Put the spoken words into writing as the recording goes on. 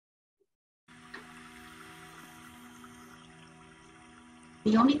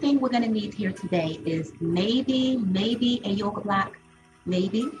The only thing we're going to need here today is maybe a yoga block,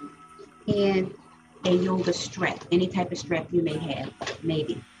 maybe, and a yoga strap, any type of strap you may have,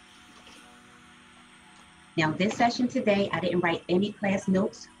 maybe. Now, this session today, I didn't write any class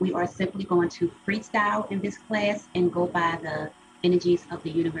notes. We are simply going to freestyle in this class and go by the energies of the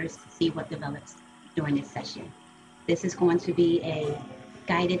universe to see what develops during this session. This is going to be a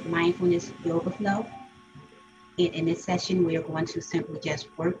guided mindfulness yoga flow. And in this session, we are going to simply just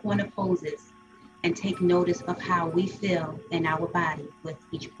work on the poses and take notice of how we feel in our body with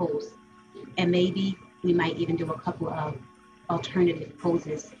each pose. And maybe we might even do a couple of alternative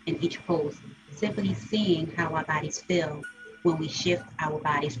poses in each pose, simply seeing how our bodies feel when we shift our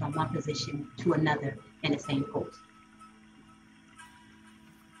bodies from one position to another in the same pose.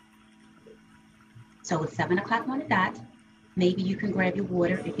 So it's 7 o'clock on the dot. Maybe you can grab your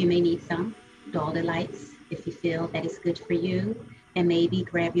water if you may need some, dull the lights if you feel that it's good for you, and maybe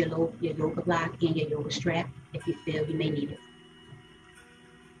grab your yoga block and your yoga strap if you feel you may need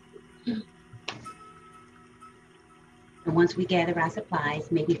it. And once we gather our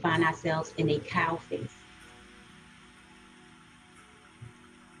supplies, maybe find ourselves in a cow face.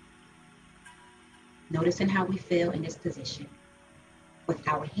 Noticing how we feel in this position, with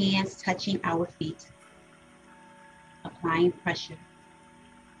our hands touching our feet, applying pressure,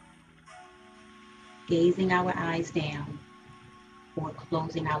 gazing our eyes down, or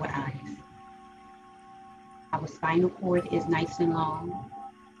closing our eyes. Our spinal cord is nice and long.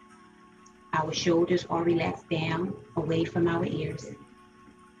 Our shoulders are relaxed down, away from our ears.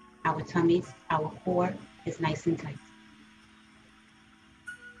 Our tummies, our core is nice and tight.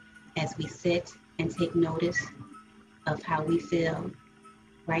 As we sit and take notice of how we feel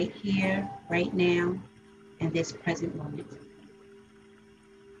right here, right now, in this present moment.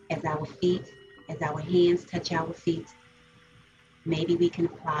 As our hands touch our feet, maybe we can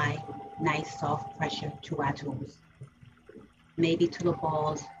apply nice soft pressure to our toes. Maybe to the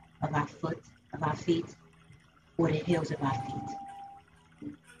balls of our feet, or the heels of our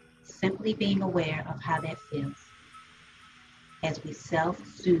feet. Simply being aware of how that feels as we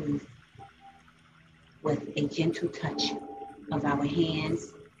self-soothe with a gentle touch of our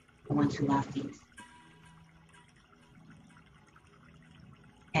hands onto our feet.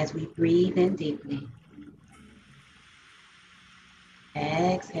 As we breathe in deeply,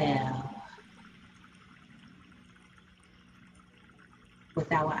 exhale. With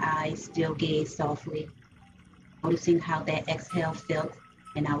our eyes still gaze softly, noticing how that exhale felt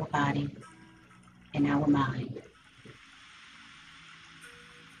in our body, in our mind.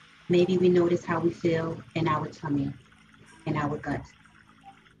 Maybe we notice how we feel in our tummy, in our gut.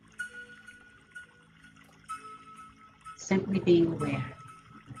 Simply being aware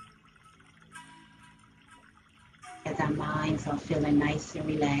as our minds are feeling nice and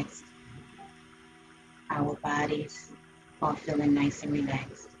relaxed, our bodies are feeling nice and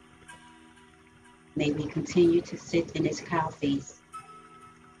relaxed. May we continue to sit in this cow face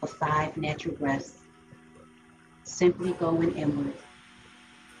for 5 natural breaths, simply going inward,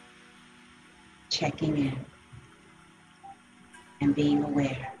 checking in, and being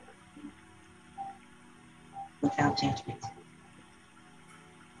aware without judgment.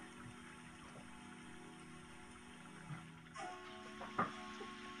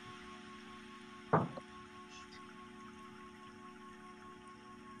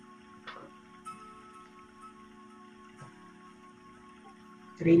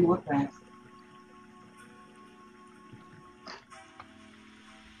 Three more breaths.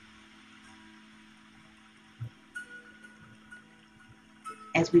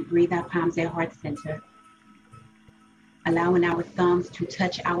 As we breathe our palms at heart center, allowing our thumbs to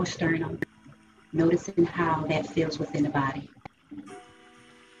touch our sternum, noticing how that feels within the body.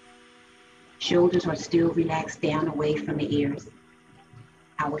 Shoulders are still relaxed down away from the ears.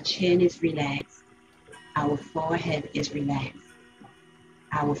 Our chin is relaxed. Our forehead is relaxed.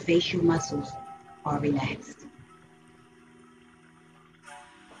 Our facial muscles are relaxed.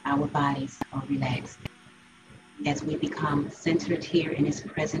 Our bodies are relaxed as we become centered here in this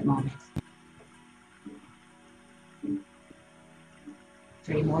present moment.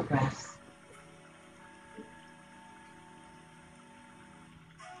 3 more breaths.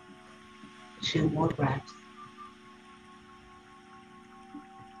 Two more breaths.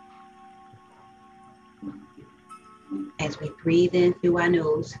 As we breathe in through our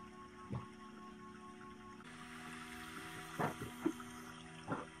nose,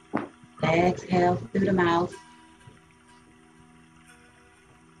 exhale through the mouth.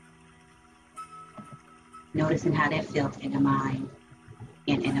 Noticing how that feels in the mind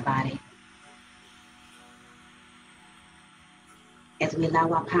and in the body. As we allow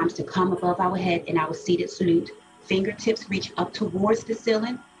our palms to come above our head in our seated salute, fingertips reach up towards the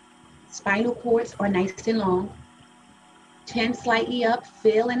ceiling. Spinal cords are nice and long. Chin slightly up,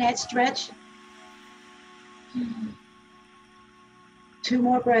 feeling that stretch. 2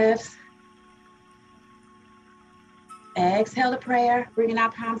 more breaths. Exhale a prayer, bringing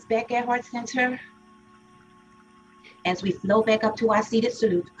our palms back at heart center. As we flow back up to our seated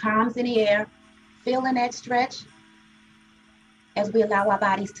salute, palms in the air, feeling that stretch. As we allow our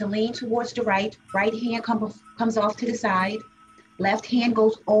bodies to lean towards the right, right hand comes off to the side, left hand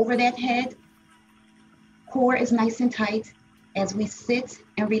goes over that head. Core is nice and tight as we sit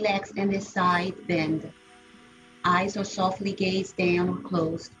and relax in this side bend. Eyes are softly gazed down or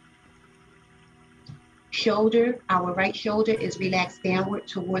closed. Shoulder, our right shoulder is relaxed downward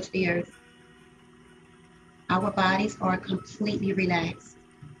towards the earth. Our bodies are completely relaxed.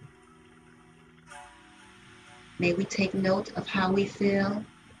 May we take note of how we feel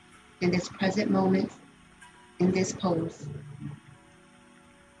in this present moment, in this pose.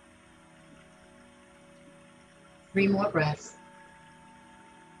 3 more breaths.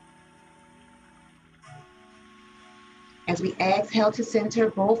 As we exhale to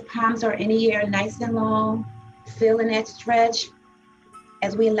center, both palms are in the air, nice and long, feeling that stretch.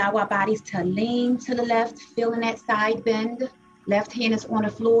 As we allow our bodies to lean to the left, feeling that side bend. Left hand is on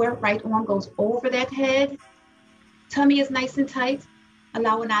the floor, right arm goes over that head. Tummy is nice and tight,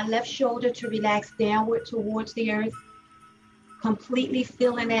 allowing our left shoulder to relax downward towards the earth. Completely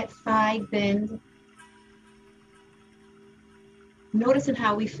feeling that side bend. Noticing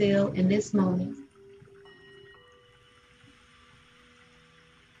how we feel in this moment.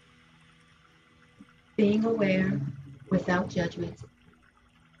 Being aware without judgment.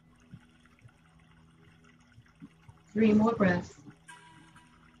 3 more breaths.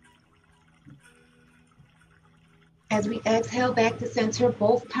 As we exhale back to center,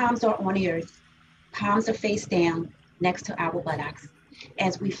 both palms are on the earth. Palms are face down next to our buttocks.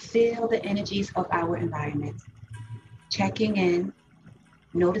 As we feel the energies of our environment. Checking in,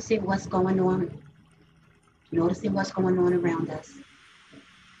 noticing what's going on. Noticing what's going on around us.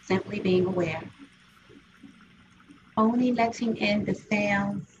 Simply being aware. Only letting in the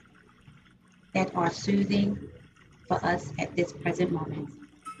sounds that are soothing for us at this present moment.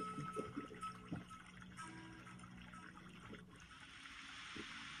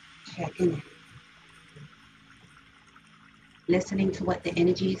 Checking in. Listening to what the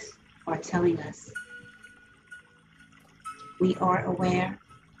energies are telling us. We are aware.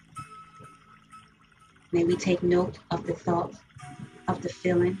 May we take note of the thought, of the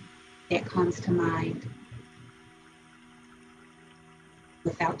feeling that comes to mind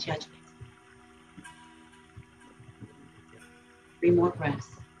without judgment. 3 more breaths.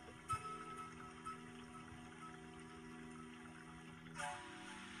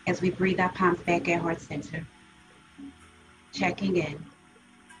 As we breathe our palms back at heart center, checking in.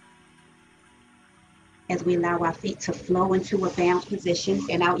 As we allow our feet to flow into a bound position,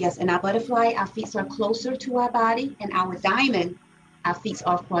 and out, yes, in our butterfly, our feet are closer to our body, and our diamond, our feet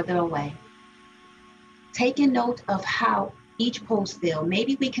are further away. Taking note of how each pose feels.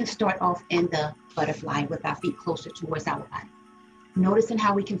 Maybe we can start off in the butterfly with our feet closer towards our body. Noticing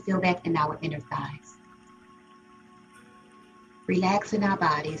how we can feel that in our inner thighs. Relaxing our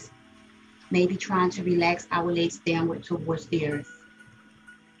bodies, maybe trying to relax our legs downward towards the earth.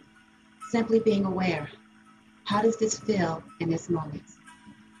 Simply being aware, how does this feel in this moment?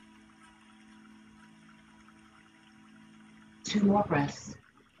 2 more breaths.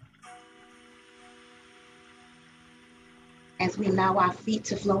 As we allow our feet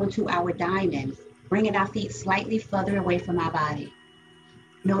to flow into our diamond, bringing our feet slightly further away from our body.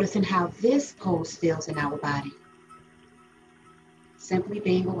 Noticing how this pose feels in our body. Simply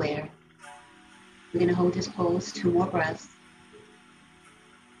being aware. We're going to hold this pose 2 more breaths.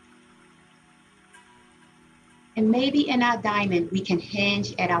 And maybe in our diamond, we can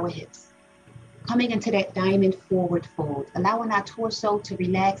hinge at our hips. Coming into that diamond forward fold, allowing our torso to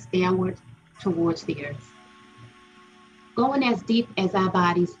relax downward towards the earth. Going as deep as our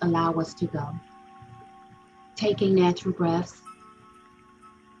bodies allow us to go. Taking natural breaths.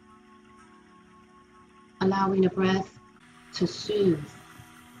 Allowing the breath to soothe.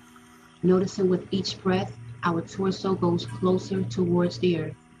 Noticing with each breath, our torso goes closer towards the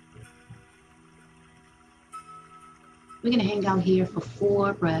earth. We're going to hang out here for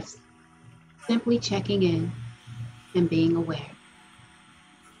 4 breaths, simply checking in and being aware.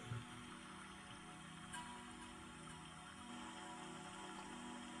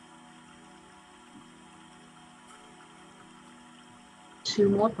 Two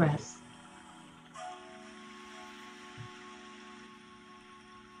more breaths.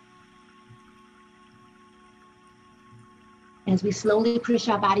 As we slowly push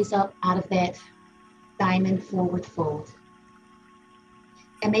our bodies up out of that diamond forward fold.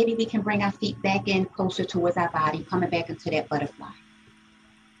 And maybe we can bring our feet back in closer towards our body, coming back into that butterfly.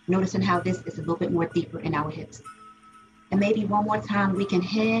 Noticing how this is a little bit more deeper in our hips. And maybe one more time, we can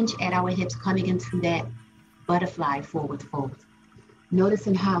hinge at our hips coming into that butterfly forward fold.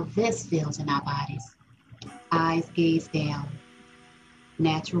 Noticing how this feels in our bodies. Eyes gaze down,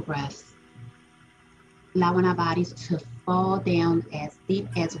 natural breaths. Allowing our bodies to fall down as deep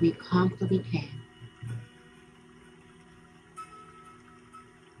as we comfortably can.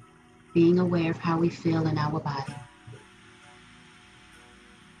 Being aware of how we feel in our body.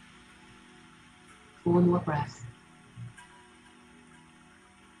 4 more breaths.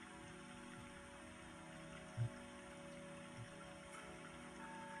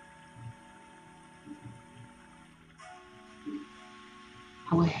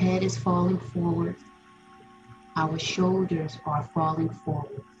 Our head is falling forward. Our shoulders are falling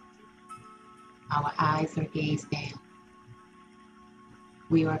forward. Our eyes are gazed down.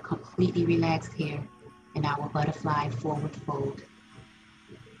 We are completely relaxed here in our butterfly forward fold.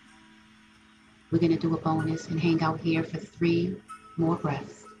 We're going to do a bonus and hang out here for 3 more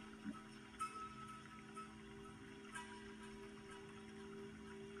breaths.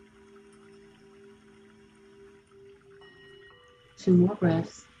 Two more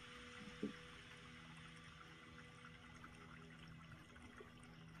breaths.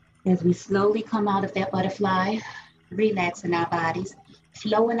 As we slowly come out of that butterfly, relaxing our bodies,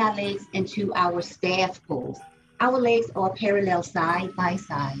 flowing our legs into our staff pose. Our legs are parallel side by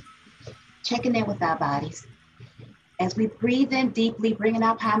side. Checking in with our bodies. As we breathe in deeply, bringing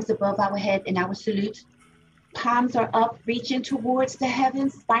our palms above our head in our salute. Palms are up, reaching towards the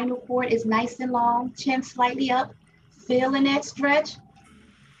heavens. Spinal cord is nice and long, chin slightly up. Feeling that stretch.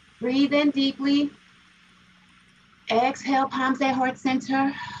 Breathe in deeply. Exhale, palms at heart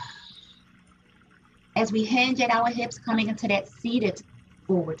center. As we hinge at our hips, coming into that seated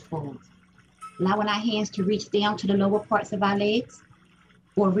forward fold. Allowing our hands to reach down to the lower parts of our legs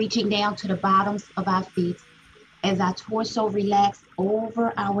or reaching down to the bottoms of our feet. As our torso relaxes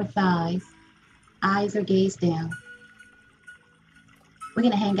over our thighs, eyes are gazed down. We're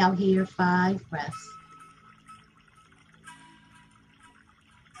going to hang out here 5 breaths.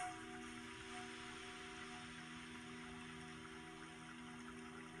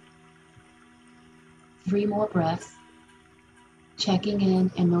 Three more breaths, checking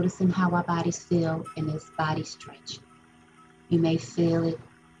in and noticing how our bodies feel in this body stretch. You may feel it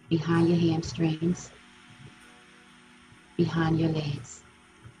behind your hamstrings, behind your legs.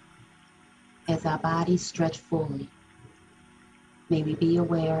 As our bodies stretch fully, may we be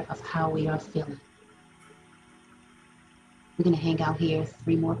aware of how we are feeling. We're going to hang out here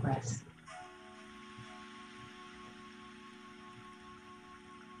 3 more breaths.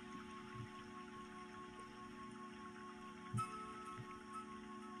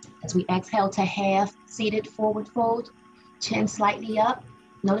 As we exhale to half seated forward fold, chin slightly up,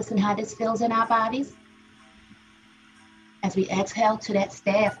 noticing how this feels in our bodies. As we exhale to that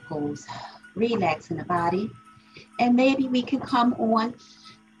staff pose, relaxing the body. And maybe we can come on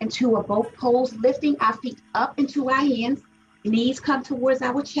into a boat pose, lifting our feet up into our hands. Knees come towards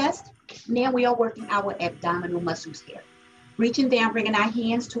our chest. Now we are working our abdominal muscles here. Reaching down, bringing our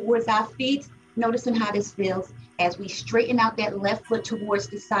hands towards our feet, noticing how this feels as we straighten out that left foot towards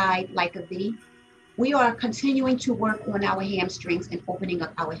the side like a V. We are continuing to work on our hamstrings and opening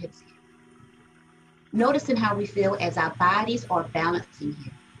up our hips here. Noticing how we feel as our bodies are balancing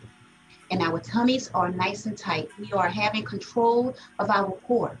here. And our tummies are nice and tight. We are having control of our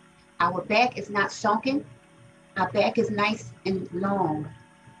core. Our back is not sunken. Our back is nice and long.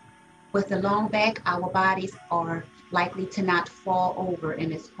 With the long back, our bodies are likely to not fall over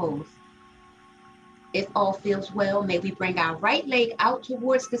in this pose. If all feels well, may we bring our right leg out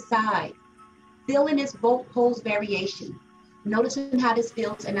towards the side. Feeling this boat pose variation. Noticing how this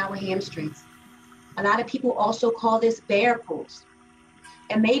feels in our hamstrings. A lot of people also call this bear pose.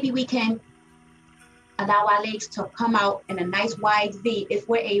 And maybe we can allow our legs to come out in a nice wide V if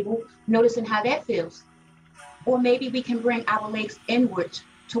we're able, noticing how that feels. Or maybe we can bring our legs inward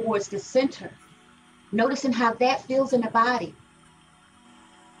towards the center, noticing how that feels in the body.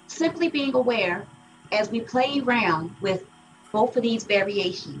 Simply being aware as we play around with both of these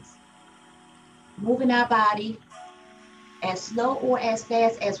variations, moving our body as slow or as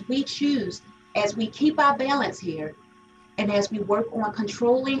fast as we choose, as we keep our balance here, and as we work on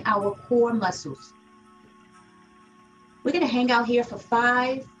controlling our core muscles. We're going to hang out here for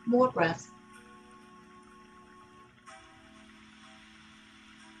 5 more breaths.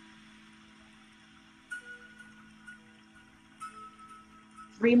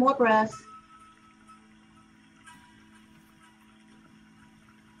 3 more breaths.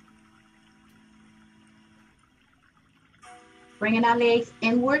 Bringing our legs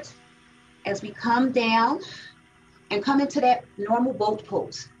inward as we come down and come into that normal boat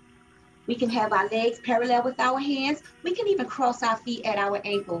pose. We can have our legs parallel with our hands. We can even cross our feet at our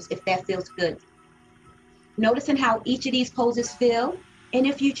ankles if that feels good. Noticing how each of these poses feel. And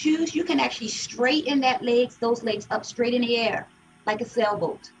if you choose, you can actually straighten those legs up straight in the air, like a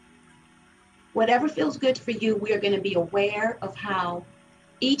sailboat. Whatever feels good for you, we are going to be aware of how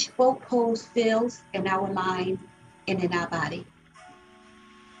each boat pose feels in our mind and in our body.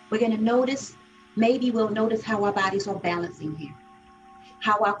 We're going to notice, maybe we'll notice how our bodies are balancing here,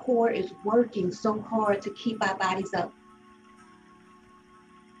 how our core is working so hard to keep our bodies up.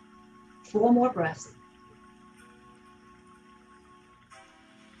 4 more breaths.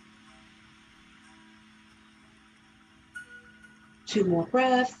 Two more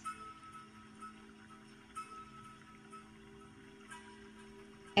breaths.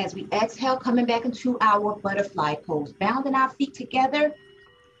 As we exhale, coming back into our butterfly pose, bounding our feet together.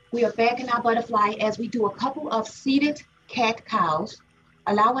 We are back in our butterfly as we do a couple of seated cat-cows,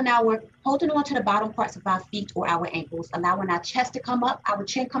 holding on to the bottom parts of our feet or our ankles, allowing our chest to come up, our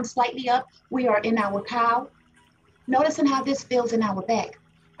chin comes slightly up. We are in our cow. Noticing how this feels in our back,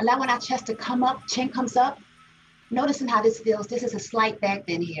 allowing our chest to come up, chin comes up. Noticing how this feels. This is a slight back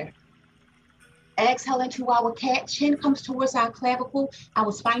bend here. Exhale into our cat, chin comes towards our clavicle,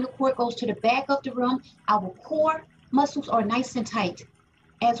 our spinal cord goes to the back of the room, our core muscles are nice and tight.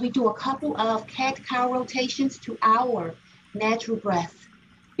 As we do a couple of cat-cow rotations to our natural breath,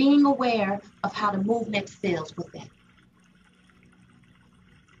 being aware of how the movement feels with it.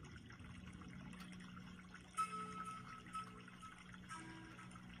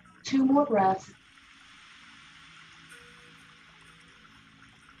 Two more breaths.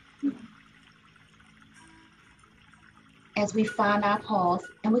 As we find our pause,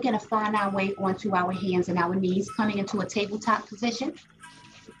 and we're going to find our way onto our hands and our knees, coming into a tabletop position.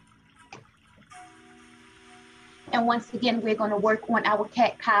 And once again, we're going to work on our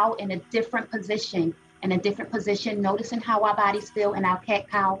cat-cow in a different position, noticing how our bodies feel in our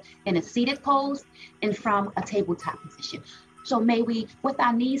cat-cow in a seated pose and from a tabletop position. So may we, with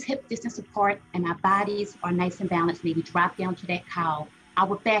our knees hip distance apart and our bodies are nice and balanced, maybe drop down to that cow.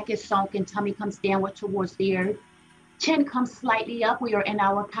 Our back is sunken, tummy comes downward towards the earth. Chin comes slightly up. We are in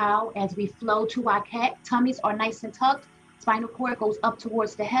our cow as we flow to our cat. Tummies are nice and tucked. Spinal cord goes up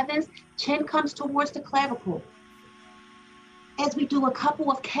towards the heavens. Chin comes towards the clavicle. As we do a couple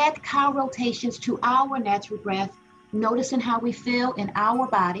of cat-cow rotations to our natural breath, noticing how we feel in our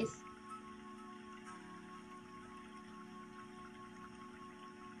bodies.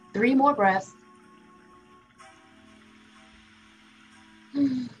 3 more breaths.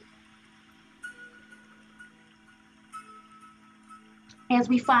 As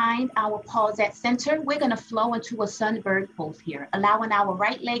we find our pause at center, we're going to flow into a sunbird pose here, allowing our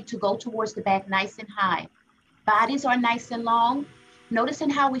right leg to go towards the back nice and high. Bodies are nice and long. Noticing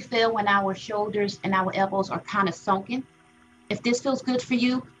how we feel when our shoulders and our elbows are kind of sunken. If this feels good for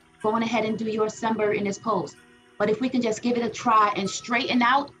you, go on ahead and do your sunbird in this pose. But if we can just give it a try and straighten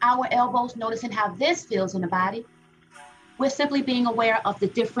out our elbows, noticing how this feels in the body, we're simply being aware of the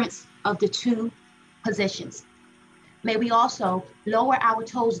difference of the two positions. May we also lower our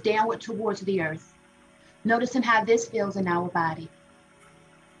toes downward towards the earth, noticing how this feels in our body.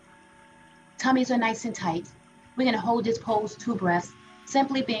 Tummies are nice and tight. We're going to hold this pose 2 breaths,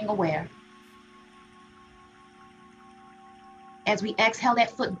 simply being aware. As we exhale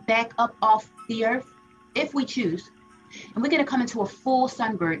that foot back up off the earth, if we choose. And we're going to come into a full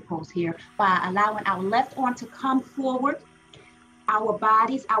sunbird pose here by allowing our left arm to come forward. Our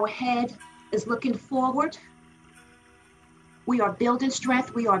bodies, our head is looking forward. We are building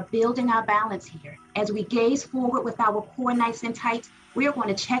strength. We are building our balance here. As we gaze forward with our core nice and tight, we are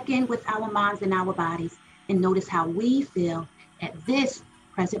going to check in with our minds and our bodies and notice how we feel at this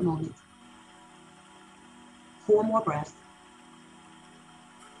present moment. 4 more breaths.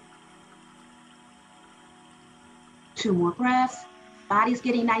 2 more breaths. Body's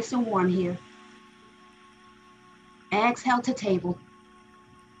getting nice and warm here. Exhale to table.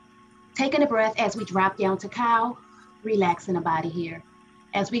 Taking a breath as we drop down to cow. Relaxing the body here.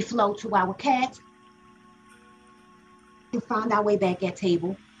 As we flow to our cat and find our way back at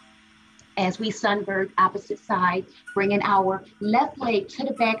table. As we sunbird opposite side, bringing our left leg to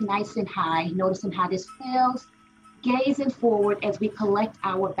the back nice and high, noticing how this feels. Gazing forward as we collect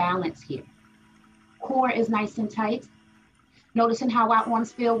our balance here. Core is nice and tight. Noticing how our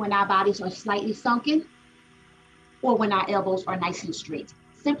arms feel when our bodies are slightly sunken or when our elbows are nice and straight.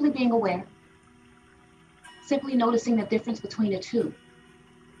 Simply being aware. Simply noticing the difference between the two.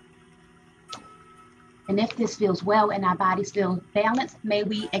 And if this feels well and our bodies feel balanced, may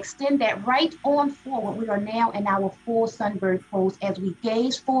we extend that right on forward. We are now in our full sunbird pose. As we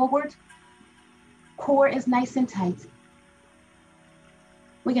gaze forward, core is nice and tight.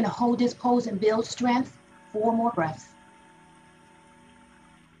 We're going to hold this pose and build strength. 4 more breaths.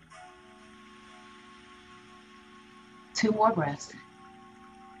 Two more breaths.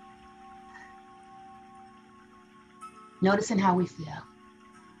 Noticing how we feel.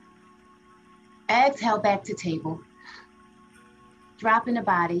 Exhale back to table. Dropping the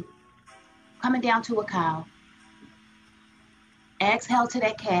body. Coming down to a cow. Exhale to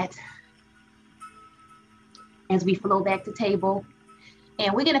that cat. As we flow back to table.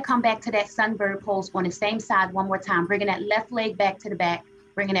 And we're going to come back to that sunbird pose on the same side one more time. Bringing that left leg back to the back.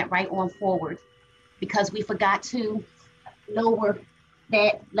 Bringing that right arm forward. Because we forgot to lower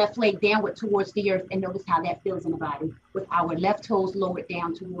that left leg downward towards the earth, and notice how that feels in the body with our left toes lowered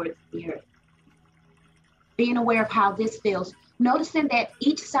down towards the earth. Being aware of how this feels, noticing that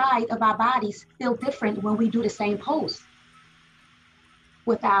each side of our bodies feel different when we do the same pose.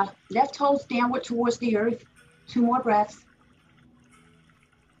 With our left toes downward towards the earth, 2 more breaths.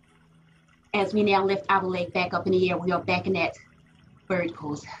 As we now lift our leg back up in the air, we are back in that bird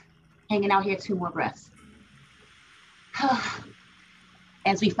pose. Hanging out here, 2 more breaths.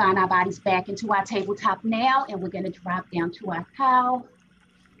 As we find our bodies back into our tabletop now, and we're going to drop down to our cow,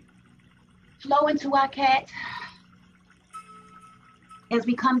 flow into our cat. As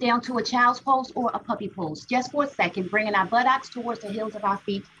we come down to a child's pose or a puppy pose, just for a second, bringing our buttocks towards the heels of our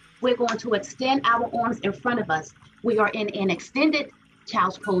feet, we're going to extend our arms in front of us. We are in an extended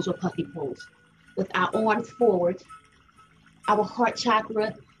child's pose or puppy pose. With our arms forward, our heart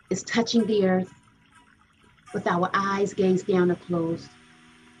chakra is touching the earth. With our eyes gazed down or closed,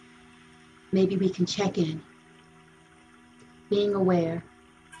 maybe we can check in, being aware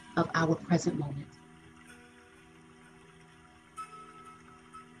of our present moment.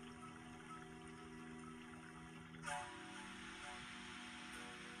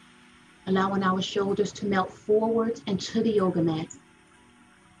 Allowing our shoulders to melt forward into the yoga mat.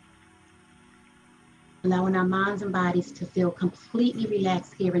 Allowing our minds and bodies to feel completely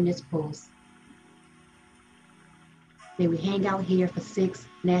relaxed here in this pose. May we hang out here for 6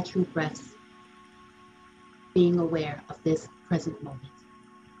 natural breaths, being aware of this present moment.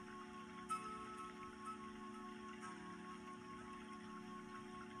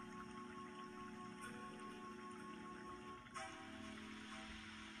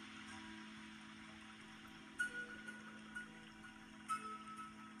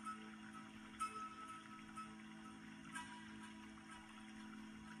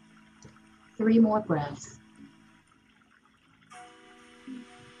 Three more breaths.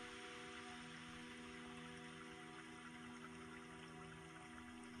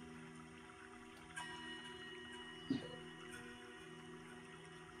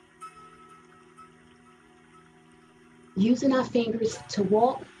 Using our fingers to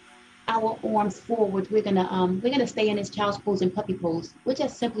walk our arms forward, we're gonna stay in this child's pose and puppy pose. We're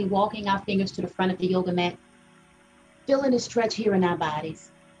just simply walking our fingers to the front of the yoga mat, feeling the stretch here in our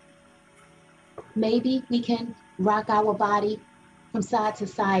bodies. Maybe we can rock our body from side to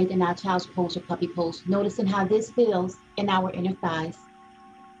side in our child's pose or puppy pose, noticing how this feels in our inner thighs.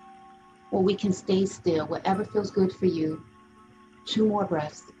 Or we can stay still, whatever feels good for you. 2 more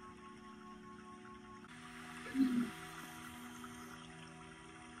breaths.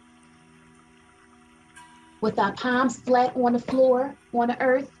 With our palms flat on the floor, on the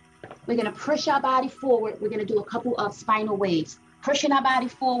earth, we're gonna push our body forward. We're gonna do a couple of spinal waves. Pushing our body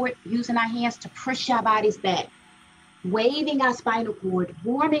forward, using our hands to push our bodies back. Waving our spinal cord,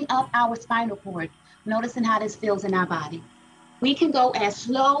 warming up our spinal cord, noticing how this feels in our body. We can go as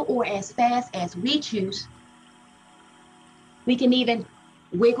slow or as fast as we choose. We can even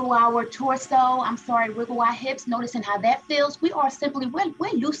wiggle our torso, wiggle our hips, noticing how that feels. We are simply,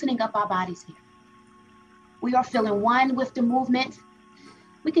 we're loosening up our bodies here. We are feeling one with the movement.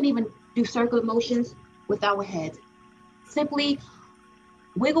 We can even do circular motions with our head. Simply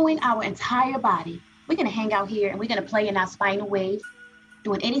wiggling our entire body. We're gonna hang out here and we're gonna play in our spinal waves,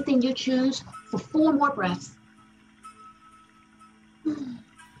 doing anything you choose for 4 more breaths.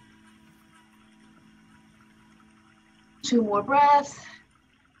 Two more breaths.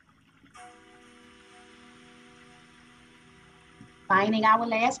 Finding our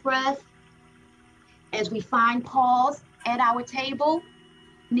last breath. As we find pause at our table,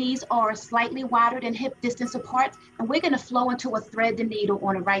 Knees are slightly wider than hip distance apart, and we're going to flow into a thread the needle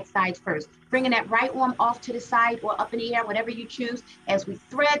on the right side first, bringing that right arm off to the side or up in the air, whatever you choose. As we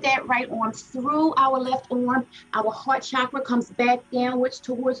thread that right arm through our left arm, our heart chakra comes back downwards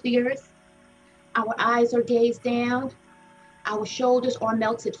towards the earth. Our eyes are gazed down. Our shoulders are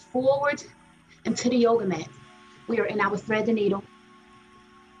melted forward into the yoga mat. We are in our thread the needle.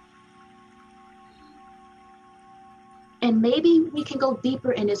 And maybe we can go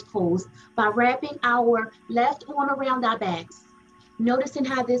deeper in this pose by wrapping our left arm around our backs, noticing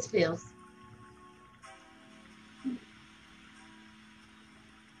how this feels.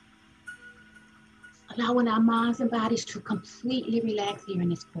 Allowing our minds and bodies to completely relax here in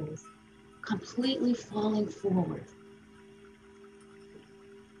this pose, completely falling forward.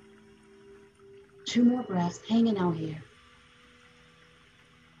 2 more breaths, hanging out here.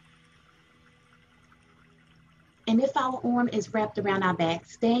 And if our arm is wrapped around our back,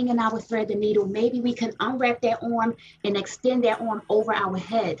 staying in our thread the needle, maybe we can unwrap that arm and extend that arm over our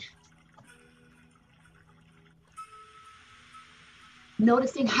head.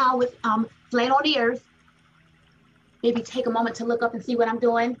 Noticing how it's flat on the earth. Maybe take a moment to look up and see what I'm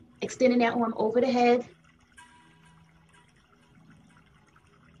doing. Extending that arm over the head.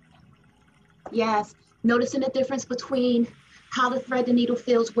 Yes, noticing the difference between how the thread the needle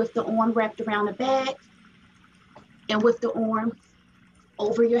feels with the arm wrapped around the back and with the arm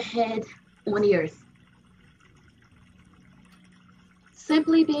over your head on the earth.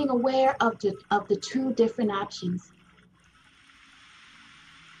 Simply being aware of the 2 different options.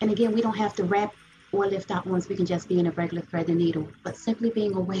 And again, we don't have to wrap or lift our arms. We can just be in a regular thread the needle, but simply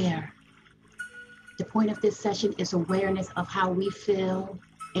being aware. The point of this session is awareness of how we feel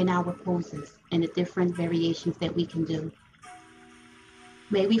in our poses and the different variations that we can do.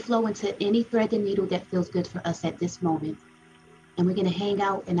 May we flow into any thread the needle that feels good for us at this moment. And we're going to hang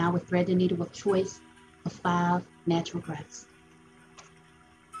out in our thread the needle of choice for 5 natural breaths.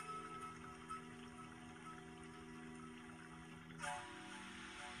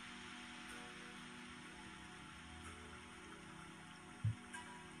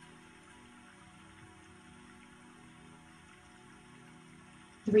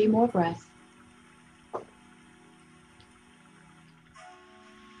 Three more breaths.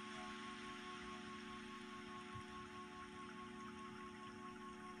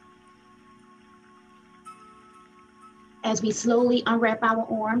 As we slowly unwrap our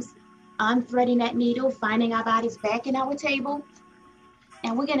arms, unthreading that needle, finding our bodies back in our table,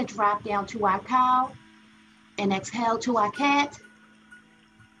 and we're going to drop down to our cow and exhale to our cat.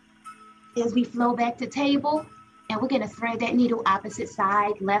 As we flow back to table, and we're going to thread that needle opposite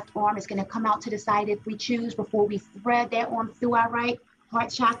side. Left arm is going to come out to the side if we choose. Before we thread that arm through our right,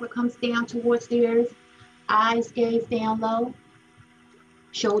 heart chakra comes down towards the earth. Eyes gaze down low.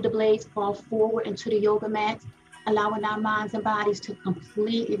 Shoulder blades fall forward into the yoga mat, allowing our minds and bodies to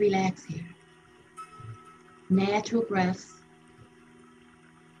completely relax here. Natural breaths.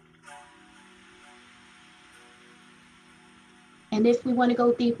 And if we want to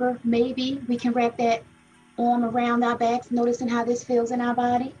go deeper, maybe we can wrap that arm around our backs, noticing how this feels in our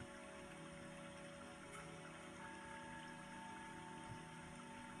body.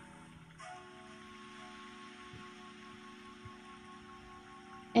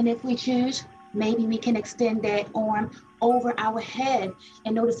 And if we choose, maybe we can extend that arm over our head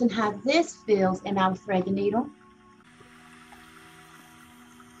and noticing how this feels in our thread the needle.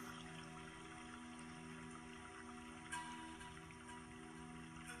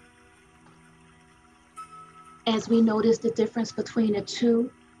 As we notice the difference between the 2,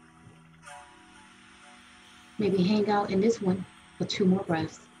 maybe hang out in this one for 2 more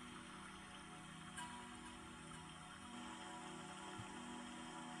breaths.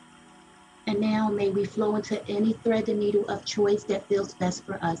 And now may we flow into any thread the needle of choice that feels best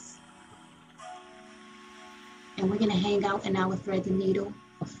for us. And we're going to hang out in our thread the needle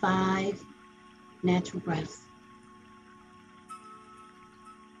for 5 natural breaths.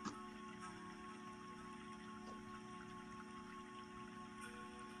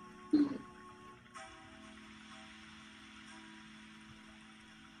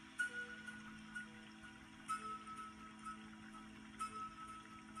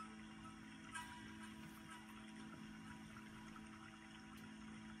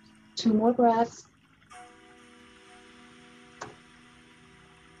 Two more breaths.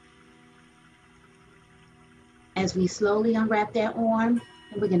 As we slowly unwrap that arm,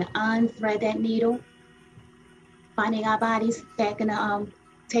 and we're going to unthread that needle, finding our bodies back in the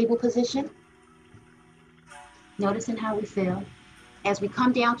table position. Noticing how we feel. As we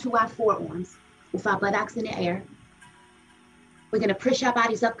come down to our forearms with our buttocks in the air. We're going to push our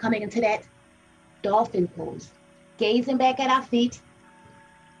bodies up, coming into that dolphin pose. Gazing back at our feet.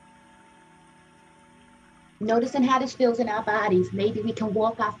 Noticing how this feels in our bodies. Maybe we can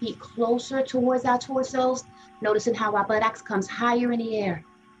walk our feet closer towards our torsos. Noticing how our buttocks comes higher in the air.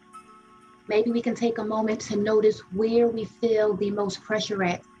 Maybe we can take a moment to notice where we feel the most pressure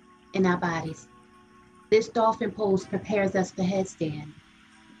at in our bodies. This dolphin pose prepares us for headstand.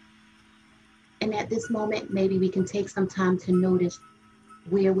 And at this moment, maybe we can take some time to notice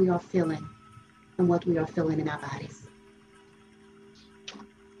where we are feeling and what we are feeling in our bodies.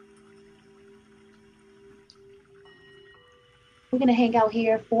 We're going to hang out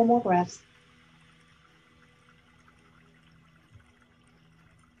here 4 more breaths.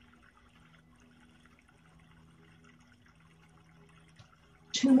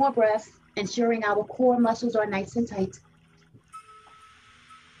 Two more breaths, ensuring our core muscles are nice and tight.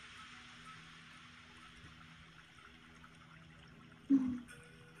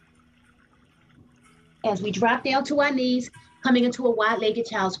 As we drop down to our knees, coming into a wide-legged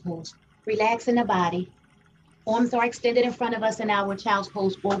child's pose, relaxing the body. Arms are extended in front of us in our child's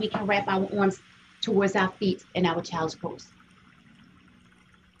pose, or we can wrap our arms towards our feet in our child's pose.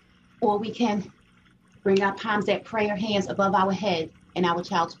 Or we can bring our palms at prayer hands above our head in our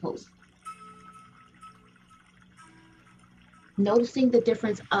child's pose. Noticing the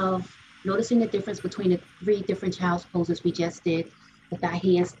difference between the 3 different child's poses we just did, with our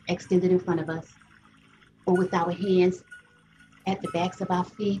hands extended in front of us, or with our hands at the backs of our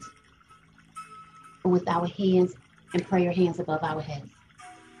feet, or with our hands and prayer hands above our heads.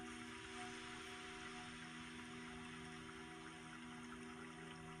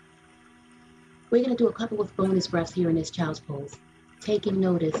 We're going to do a couple of bonus breaths here in this child's pose, taking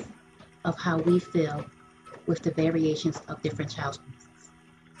notice of how we feel with the variations of different child's poses.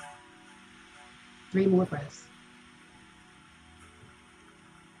 3 more breaths.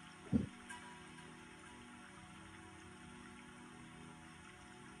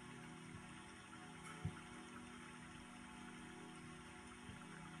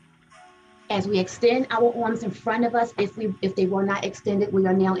 As we extend our arms in front of us, if they were not extended, we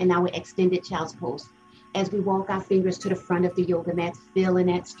are now in our extended child's pose. As we walk our fingers to the front of the yoga mat, feeling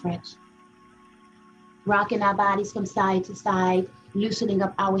that stretch. Rocking our bodies from side to side, loosening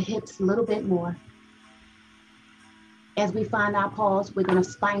up our hips a little bit more. As we find our pause, we're going to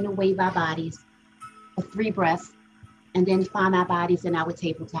spinal wave our bodies for 3 breaths, and then find our bodies in our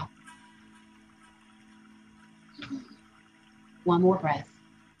tabletop. 1 more breath.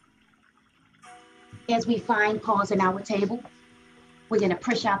 As we find pause in our table, we're going to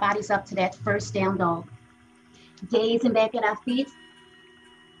push our bodies up to that first down dog. Gazing back at our feet,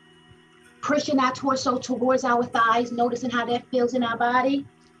 pushing our torso towards our thighs, noticing how that feels in our body.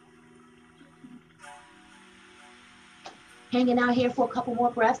 Hanging out here for a couple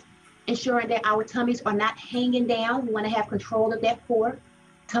more breaths, ensuring that our tummies are not hanging down. We want to have control of that core.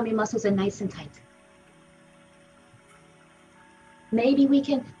 Tummy muscles are nice and tight. Maybe we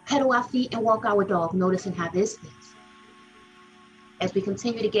can pedal our feet and walk our dog, noticing how this feels. As we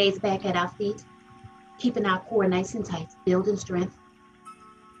continue to gaze back at our feet, keeping our core nice and tight, building strength.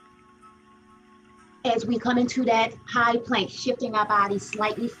 As we come into that high plank, shifting our bodies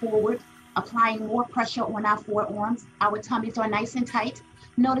slightly forward, applying more pressure on our forearms. Our tummies are nice and tight,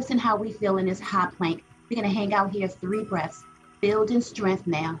 noticing how we feel in this high plank. We're going to hang out here 3 breaths, building strength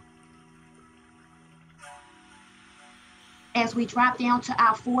now. As we drop down to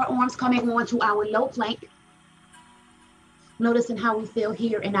our forearms, coming on to our low plank, noticing how we feel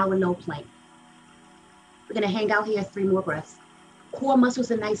here in our low plank. We're going to hang out here 3 more breaths. Core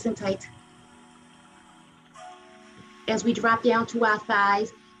muscles are nice and tight. As we drop down to our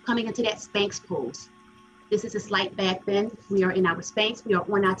thighs, coming into that Spanx pose. This is a slight back bend. We are in our Spanx. We are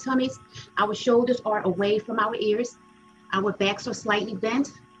on our tummies. Our shoulders are away from our ears. Our backs are slightly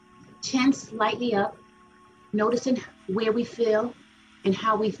bent, chin slightly up, noticing where we feel and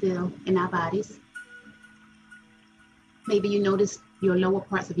how we feel in our bodies. Maybe you notice your lower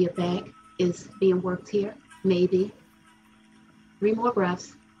parts of your back is being worked here. Maybe. 3 more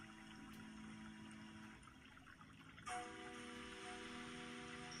breaths.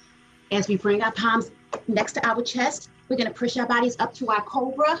 As we bring our palms next to our chest, we're going to push our bodies up to our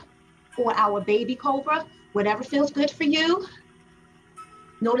cobra or our baby cobra, whatever feels good for you.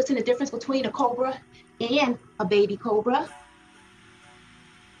 Noticing the difference between a cobra and a baby cobra.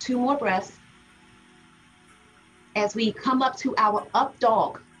 2 more breaths. As we come up to our up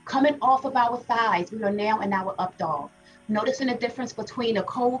dog, coming off of our thighs, we are now in our up dog. Noticing the difference between a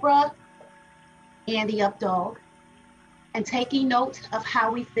cobra and the up dog, and taking note of how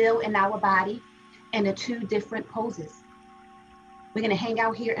we feel in our body in the 2 different poses. We're gonna hang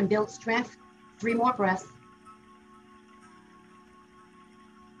out here and build strength. 3 more breaths.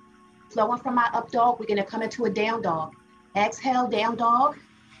 Flowing from our up dog, we're gonna come into a down dog. Exhale, down dog.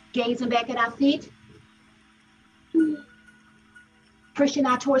 Gazing back at our feet. Pushing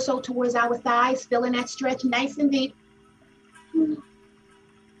our torso towards our thighs, feeling that stretch nice and deep.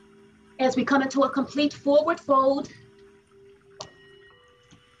 As we come into a complete forward fold.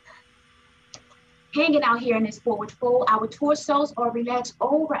 Hanging out here in this forward fold, our torsos are relaxed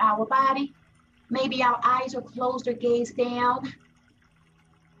over our body. Maybe our eyes are closed or gaze down.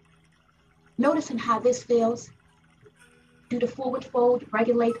 Noticing how this feels. Do the forward fold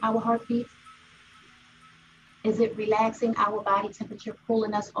regulate our heartbeat? Is it relaxing our body temperature,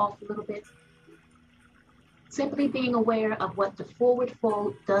 pulling us off a little bit? Simply being aware of what the forward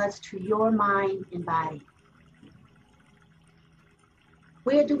fold does to your mind and body.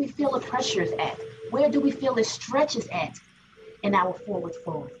 Where do we feel the pressures at? Where do we feel the stretches at in our forward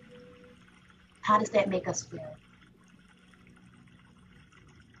fold? How does that make us feel?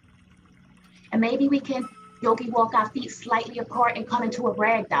 And maybe we can yogi walk our feet slightly apart and come into a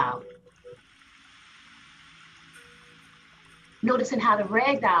ragdoll. Noticing how the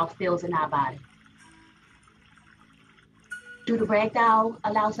ragdoll feels in our body. Do the ragdoll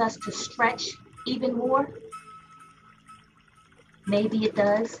allows us to stretch even more? Maybe it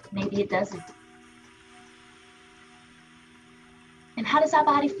does, maybe it doesn't. And how does our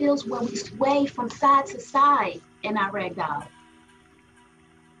body feel when we sway from side to side in our ragdoll?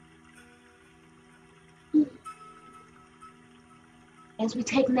 As we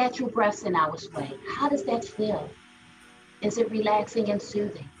take natural breaths in our sway, how does that feel? Is it relaxing and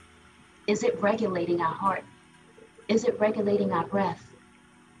soothing? Is it regulating our heart? Is it regulating our breath?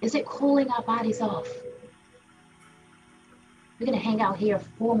 Is it cooling our bodies off? We're gonna hang out here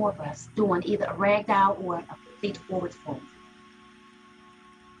 4 more breaths, doing either a ragdoll or a complete forward fold.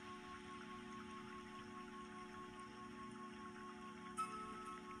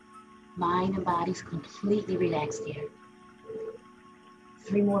 Mind and body's completely relaxed here.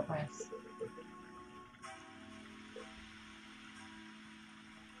 3 more breaths.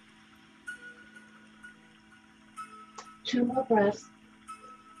 Two more breaths.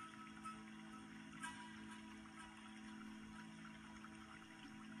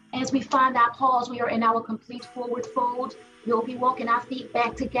 As we find our pause, we are in our complete forward fold. We'll be walking our feet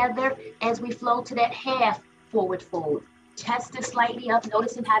back together as we flow to that half forward fold. Chest is slightly up,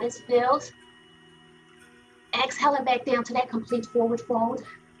 noticing how this feels. Exhaling back down to that complete forward fold.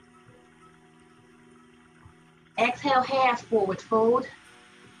 Exhale, half forward fold.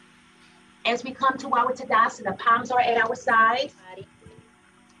 As we come to our Tadasana, palms are at our sides.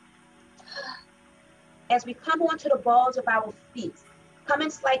 As we come onto the balls of our feet, coming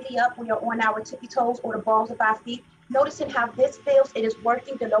slightly up, we are on our tippy toes or the balls of our feet. Noticing how this feels, it is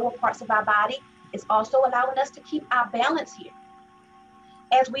working the lower parts of our body. It's also allowing us to keep our balance here.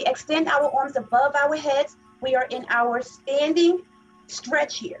 As we extend our arms above our heads, we are in our standing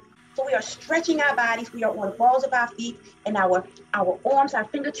stretch here. So we are stretching our bodies. We are on the balls of our feet, and our arms, our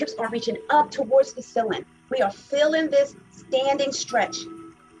fingertips are reaching up towards the ceiling. We are feeling this standing stretch.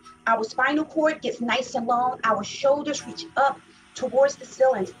 Our spinal cord gets nice and long. Our shoulders reach up towards the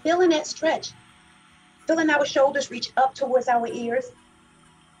ceiling, feeling that stretch. Feeling our shoulders reach up towards our ears.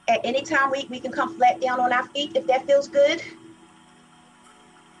 At any time, we can come flat down on our feet if that feels good.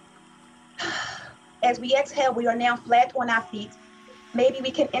 As we exhale, we are now flat on our feet. Maybe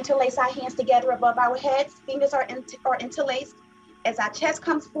we can interlace our hands together above our heads. Fingers are interlaced. As our chest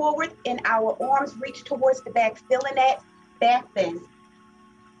comes forward and our arms reach towards the back, feeling that back bend.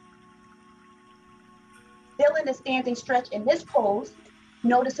 Feeling the standing stretch in this pose,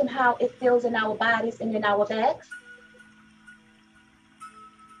 noticing how it feels in our bodies and in our backs.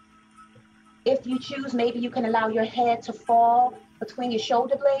 If you choose, maybe you can allow your head to fall between your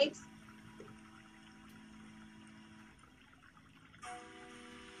shoulder blades.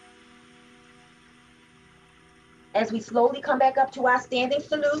 As we slowly come back up to our standing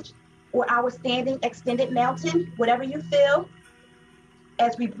salute or our standing extended mountain, whatever you feel.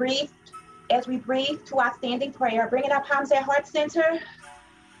 As we breathe to our standing prayer, bringing our palms at heart center,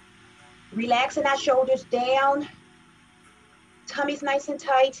 relaxing our shoulders down, tummy's nice and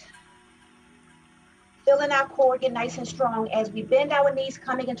tight, feeling our core get nice and strong. As we bend our knees,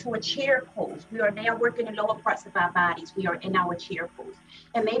 coming into a chair pose. We are now working the lower parts of our bodies. We are in our chair pose.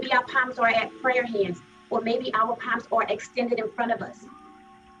 And maybe our palms are at prayer hands, or maybe our palms are extended in front of us.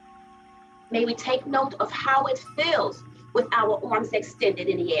 May we take note of how it feels with our arms extended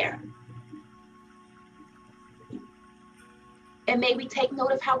in the air. And may we take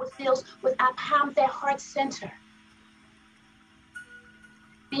note of how it feels with our palms at heart center.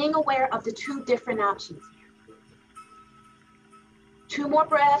 Being aware of the two different options here. 2 more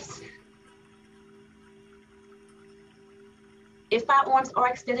breaths. If our arms are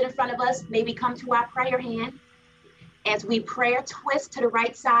extended in front of us, may we come to our prayer hand. As we prayer twist to the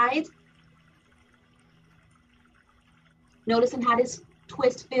right side. Noticing how this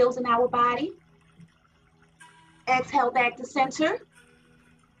twist feels in our body. Exhale back to center.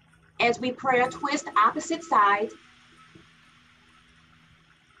 As we prayer twist opposite side.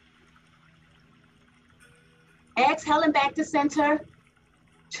 Exhaling back to center.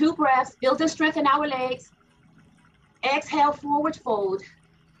 2 breaths, building strength in our legs. Exhale, forward fold.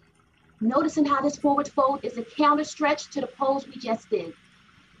 Noticing how this forward fold is a counter stretch to the pose we just did.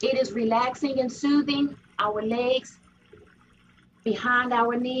 It is relaxing and soothing our legs, behind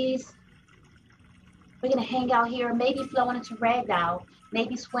our knees. We're gonna hang out here, maybe flowing into ragdoll,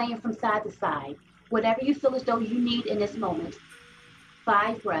 maybe swaying from side to side. Whatever you feel as though you need in this moment.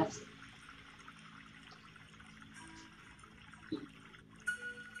 5 breaths.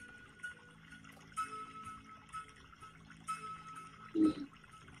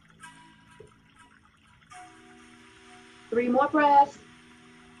 Three more breaths.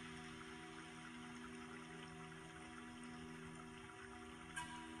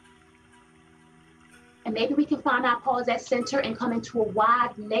 And maybe we can find our pause at center and come into a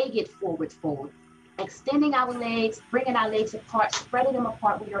wide-legged forward fold. Extending our legs, bringing our legs apart, spreading them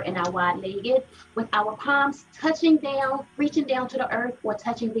apart. We are in our wide-legged with our palms touching down, reaching down to the earth or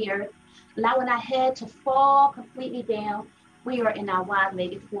touching the earth, allowing our head to fall completely down. We are in our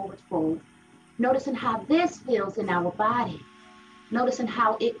wide-legged forward fold. Noticing how this feels in our body. Noticing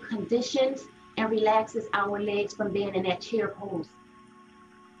how it conditions and relaxes our legs from being in that chair pose.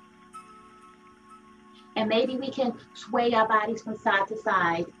 And maybe we can sway our bodies from side to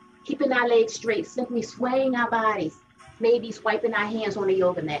side, keeping our legs straight, simply swaying our bodies, maybe swiping our hands on the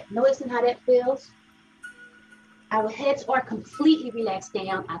yoga mat. Noticing how that feels. Our heads are completely relaxed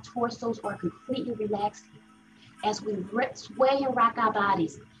down. Our torsos are completely relaxed as we sway and rock our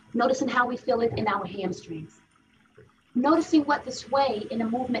bodies. Noticing how we feel it in our hamstrings. Noticing what the sway and the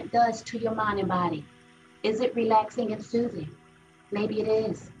movement does to your mind and body. Is it relaxing and soothing? Maybe it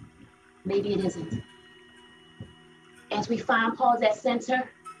is. Maybe it isn't. As we find pause at center,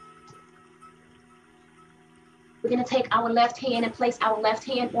 we're going to take our left hand and place our left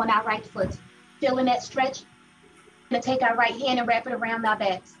hand on our right foot. Feeling that stretch. We're going to take our right hand and wrap it around our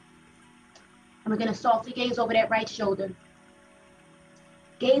backs. And we're going to softly gaze over that right shoulder.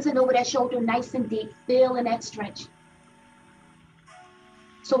 Gazing over that shoulder nice and deep, feeling that stretch.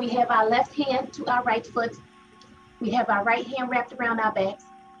 So we have our left hand to our right foot. We have our right hand wrapped around our backs,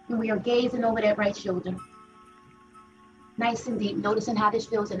 and we are gazing over that right shoulder. Nice and deep, noticing how this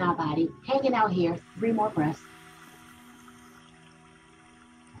feels in our body. Hanging out here, 3 more breaths.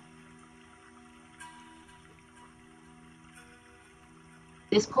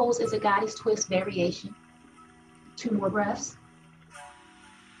 This pose is a goddess twist variation. 2 more breaths.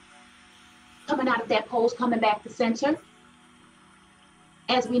 Coming out of that pose, coming back to center.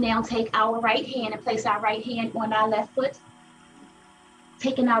 As we now take our right hand and place our right hand on our left foot.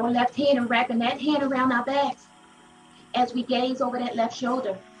 Taking our left hand and wrapping that hand around our backs. As we gaze over that left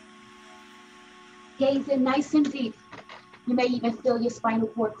shoulder. Gazing nice and deep. You may even feel your spinal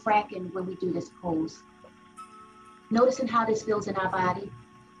cord cracking when we do this pose. Noticing how this feels in our body.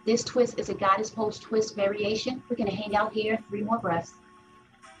 This twist is a goddess pose twist variation. We're gonna hang out here, 3 more breaths.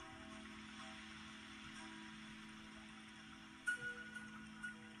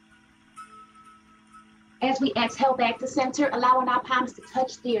 As we exhale back to center, allowing our palms to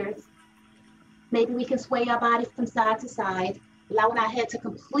touch the earth. Maybe we can sway our body from side to side, allowing our head to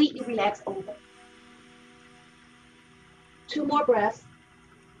completely relax over. 2 more breaths.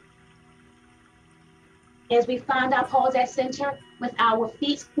 As we find our pause at center with our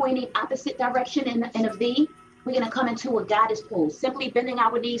feet pointing opposite direction in a V, we're gonna come into a goddess pose. Simply bending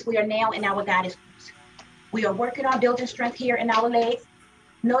our knees, we are now in our goddess pose. We are working on building strength here in our legs,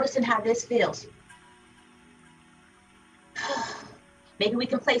 noticing how this feels. Maybe we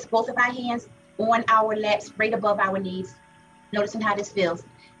can place both of our hands on our laps, right above our knees. Noticing how this feels.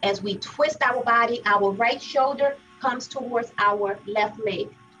 As we twist our body, our right shoulder comes towards our left leg.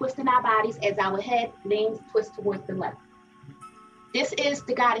 Twisting our bodies as our head leans, twist towards the left. This is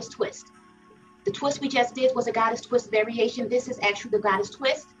the goddess twist. The twist we just did was a goddess twist variation. This is actually the goddess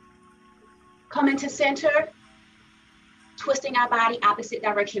twist. Coming to center, twisting our body opposite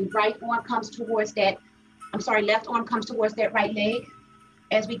direction. Right arm comes towards that, left arm comes towards that right leg.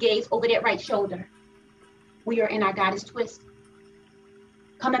 As we gaze over that right shoulder, we are in our goddess twist.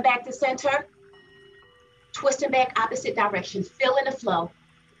 Coming back to center, twisting back opposite direction, feeling the flow.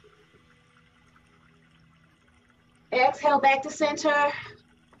 Exhale back to center.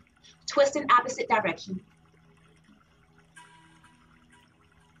 Twist in opposite direction.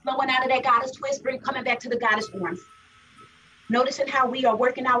 Flowing out of that goddess twist, coming back to the goddess arms. Noticing how we are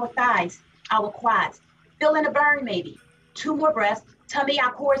working our thighs, our quads. Feeling a burn maybe. 2 more breaths. Tummy,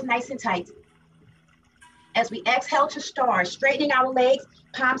 our core is nice and tight. As we exhale to star, straightening our legs,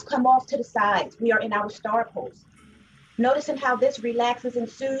 palms come off to the sides. We are in our star pose. Noticing how this relaxes and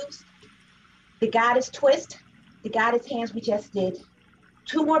soothes. The goddess twist, the goddess hands we just did.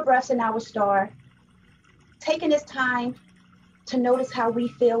 2 more breaths in our star. Taking this time to notice how we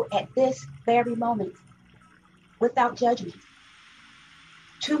feel at this very moment without judgment.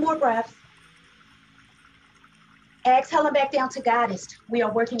 2 more breaths. Exhaling back down to goddess. We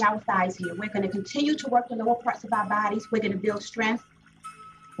are working our thighs here. We're going to continue to work the lower parts of our bodies. We're going to build strength.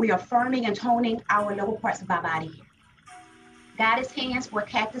 We are firming and toning our lower parts of our body here. Goddess hands for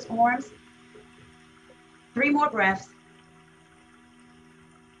cactus arms. 3 more breaths.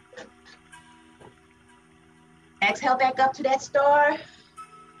 Exhale back up to that star.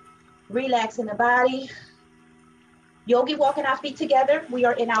 Relaxing the body. Yogi walking our feet together. We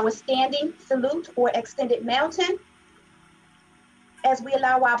are in our standing salute or extended mountain. As we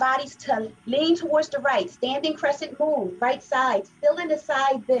allow our bodies to lean towards the right, standing crescent moon, right side, feeling the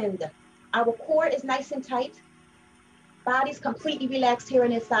side bend. Our core is nice and tight. Body's completely relaxed here in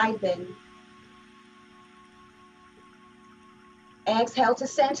this side bend. Exhale to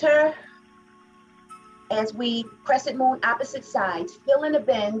center. As we crescent moon opposite sides, feeling the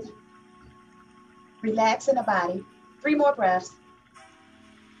bend, relaxing the body. 3 more breaths.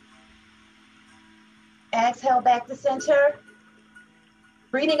 Exhale back to center.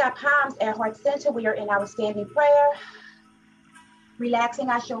 Breathing our palms at heart center. We are in our standing prayer. Relaxing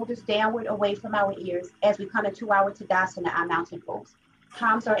our shoulders downward away from our ears as we come into our Tadasana, our mountain pose.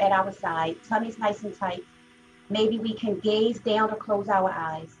 Palms are at our side. Tummy's nice and tight. Maybe we can gaze down or close our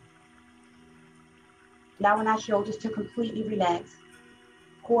eyes. Allowing our shoulders to completely relax.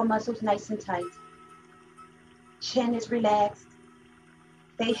 Core muscles nice and tight. Chin is relaxed.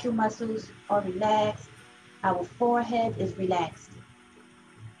 Facial muscles are relaxed. Our forehead is relaxed.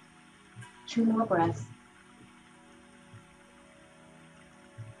 2 more breaths.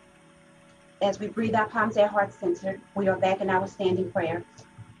 As we breathe our palms at heart center, we are back in our standing prayer.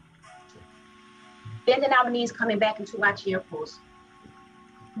 Bending our knees, coming back into our chair pose.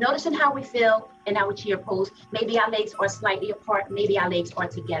 Noticing how we feel in our chair pose. Maybe our legs are slightly apart, maybe our legs are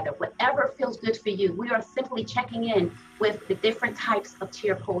together. Whatever feels good for you. We are simply checking in with the different types of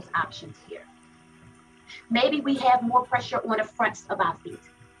chair pose options here. Maybe we have more pressure on the fronts of our feet.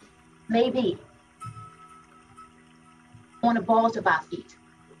 Maybe on the balls of our feet.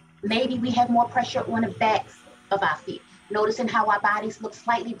 Maybe we have more pressure on the backs of our feet. Noticing how our bodies look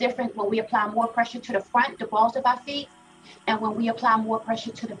slightly different when we apply more pressure to the front, the balls of our feet, and when we apply more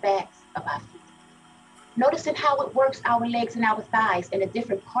pressure to the backs of our feet. Noticing how it works our legs and our thighs and the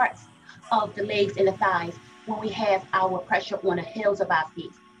different parts of the legs and the thighs when we have our pressure on the heels of our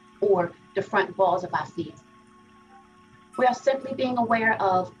feet or the front balls of our feet. We are simply being aware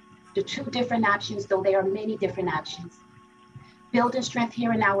of the 2 different options, though there are many different options. Building strength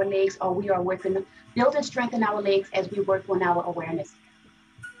here in our legs, or we are working, building strength in our legs as we work on our awareness.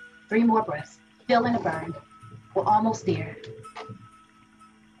 3 more breaths, feeling the burn. We're almost there.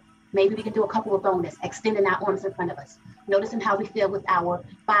 Maybe we can do a couple of bonus, extending our arms in front of us. Noticing how we feel with our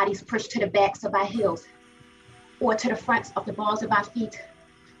bodies pushed to the backs of our heels or to the fronts of the balls of our feet.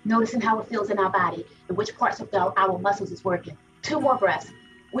 Noticing how it feels in our body and which parts of our muscles is working. 2 more breaths.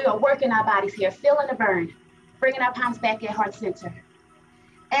 We are working our bodies here, feeling the burn. Bringing our palms back at heart center.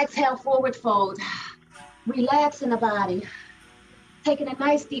 Exhale, forward fold. Relaxing the body. Taking a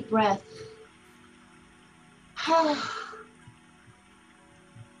nice deep breath.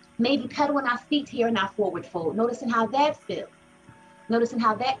 Maybe pedaling our feet here in our forward fold. Noticing how that feels. Noticing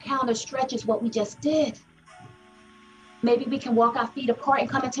how that counter stretches what we just did. Maybe we can walk our feet apart and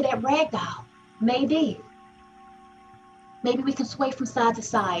come into that ragdoll. Maybe. Maybe we can sway from side to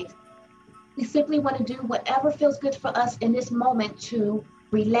side. We simply want to do whatever feels good for us in this moment to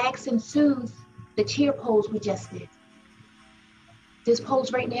relax and soothe the chair pose we just did. This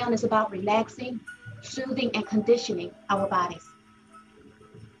pose right now is about relaxing, soothing, and conditioning our bodies.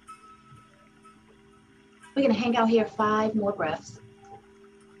 We're going to hang out here 5 more breaths.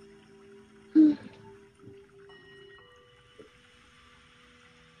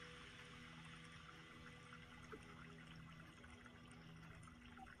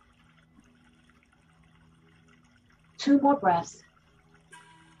 Two more breaths.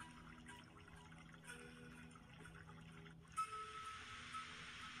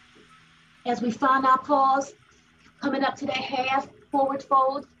 As we find our pause, Coming up to that half forward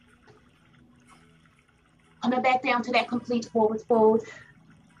fold. Coming back down to that complete forward fold.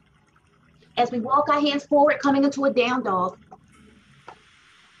 As we walk our hands forward, coming into a down dog.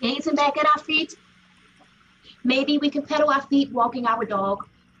 Gazing back at our feet. Maybe we can pedal our feet, walking our dog,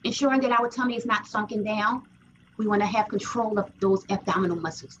 ensuring that our tummy is not sunken down. We want to have control of those abdominal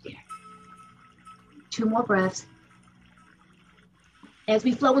muscles there. 2 more breaths. As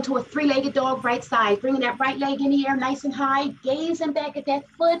we flow into a 3-legged dog, right side, bringing that right leg in the air nice and high, gazing back at that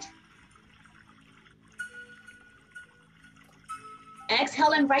foot.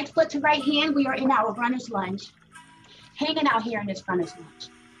 Exhaling right foot to right hand, we are in our runner's lunge. Hanging out here in this runner's lunge.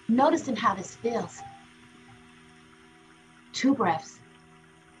 Noticing how this feels. 2 breaths.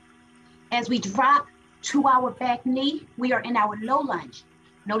 As we drop to our back knee, we are in our low lunge.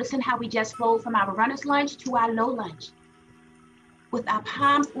 Noticing how we just flowed from our runner's lunge to our low lunge. With our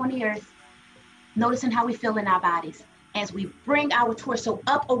palms on the earth, noticing how we feel in our bodies. As we bring our torso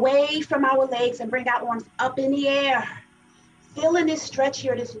up away from our legs and bring our arms up in the air. Feeling this stretch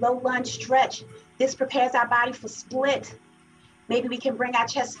here, this low lunge stretch. This prepares our body for split. Maybe we can bring our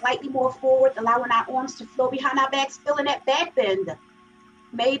chest slightly more forward, allowing our arms to flow behind our backs, feeling that back bend.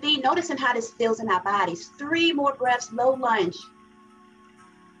 Maybe noticing how this feels in our bodies. 3 more breaths, low lunge.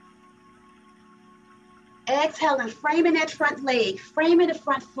 Exhaling, framing that front leg, framing the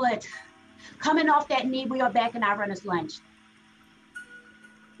front foot. Coming off that knee, we are back in our runner's lunge.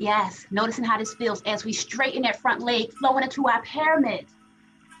 Yes, noticing how this feels as we straighten that front leg, flowing into our pyramid.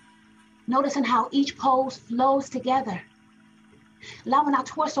 Noticing how each pose flows together. Allowing our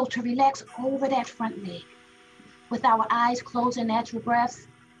torso to relax over that front leg. With our eyes closed in natural breaths,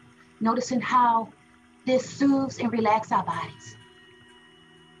 noticing how this soothes and relaxes our bodies.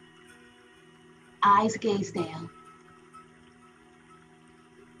 Eyes gaze down.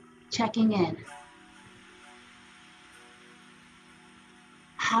 Checking in.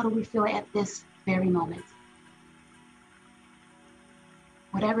 How do we feel at this very moment?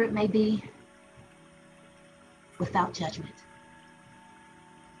 Whatever it may be, without judgment.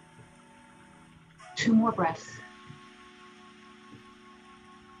 2 more breaths.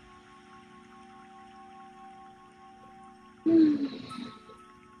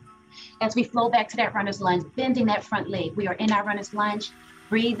 As we flow back to that runner's lunge, bending that front leg. We are in our runner's lunge.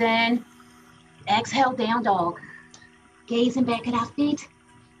 Breathe in. Exhale, down dog. Gazing back at our feet.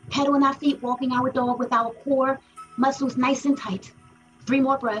 Pedaling our feet, walking our dog with our core muscles nice and tight. 3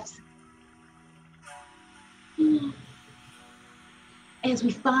 more breaths. As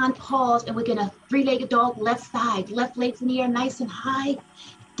we find pause and we're gonna 3-legged dog, left side, left legs in the air nice and high.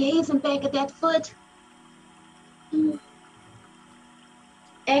 Gazing back at that foot.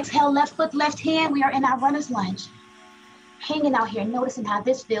 Exhale, left foot, left hand. We are in our runner's lunge. Hanging out here, noticing how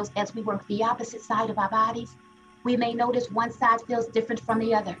this feels as we work the opposite side of our bodies. We may notice one side feels different from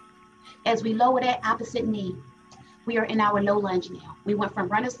the other. As we lower that opposite knee, we are in our low lunge now. We went from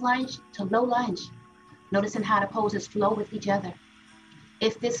runner's lunge to low lunge, noticing how the poses flow with each other.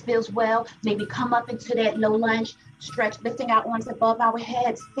 If this feels well, maybe come up into that low lunge, stretch, lifting our arms above our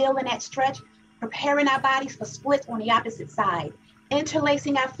heads, feeling that stretch, preparing our bodies for splits on the opposite side.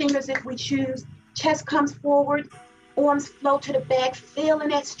 Interlacing our fingers if we choose. Chest comes forward, arms flow to the back, feeling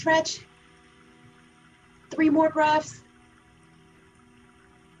that stretch. 3 more breaths.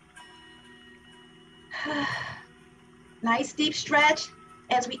 Nice deep stretch.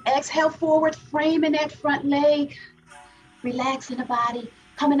 As we exhale forward, framing that front leg, relaxing the body,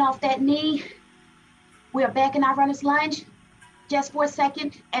 coming off that knee. We are back in our runner's lunge. Just for a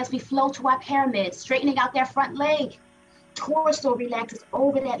second, as we flow to our pyramid, straightening out that front leg. Torso relaxes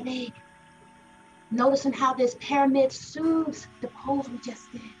over that leg. Noticing how this pyramid soothes the pose we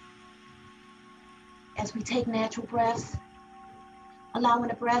just did. As we take natural breaths, allowing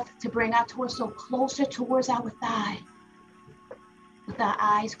the breath to bring our torso closer towards our thigh. With our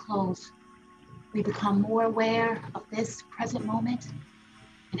eyes closed, we become more aware of this present moment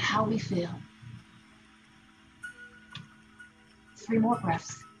and how we feel. 3 more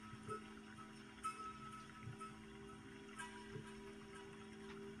breaths.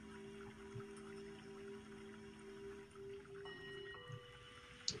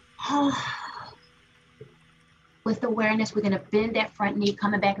 With awareness, we're going to bend that front knee,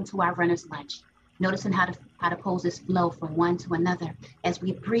 coming back into our runner's lunge. Noticing how the poses flow from one to another as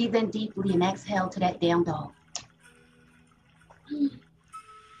we breathe in deeply and exhale to that down dog.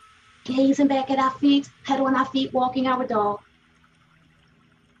 Gazing back at our feet, pedaling our feet, walking our dog.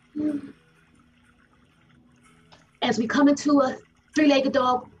 As we come into a 3-legged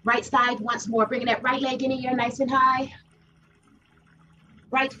dog, right side once more, bringing that right leg in the air nice and high.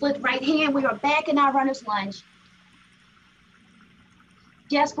 Right foot, right hand, we are back in our runner's lunge.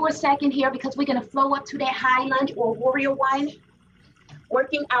 just for a second here, because we're gonna flow up to that high lunge or warrior one,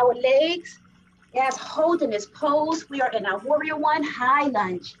 working our legs. Yes, holding this pose. We are in our warrior one, high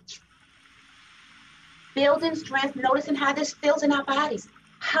lunge. Building strength, noticing how this feels in our bodies.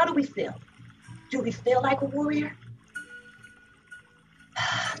 How do we feel? Do we feel like a warrior?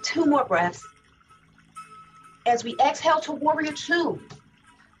 2 more breaths. As we exhale to warrior two,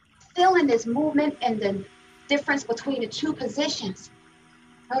 feeling this movement and the difference between the 2 positions.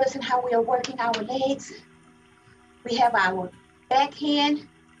 Noticing how we are working our legs. We have our back hand.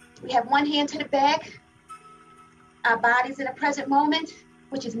 We have one hand to the back. Our bodies in the present moment,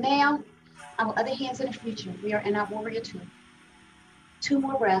 which is now. Our other hands in the future. We are in our warrior two. 2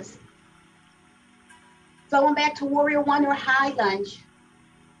 more breaths. Flowing back to warrior one or high lunge.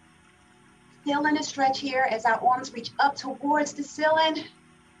 Feeling the stretch here as our arms reach up towards the ceiling.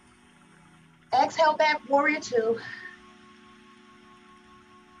 Exhale back, warrior two.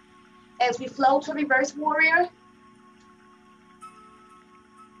 As we flow to reverse warrior.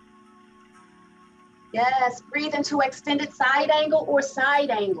 Yes, breathe into extended side angle or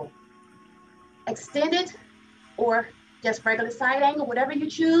side angle. Extended or just regular side angle, whatever you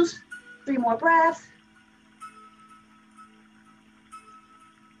choose. 3 more breaths.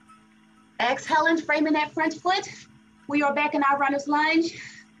 Exhaling, framing that front foot. We are back in our runner's lunge.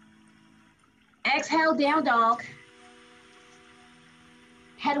 Exhale, down dog.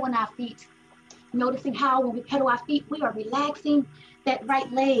 Pedaling our feet. Noticing how when we pedal our feet, we are relaxing that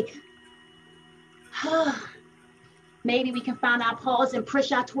right leg. Maybe we can find our pause and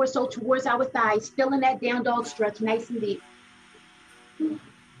push our torso towards our thighs, feeling that down dog stretch nice and deep.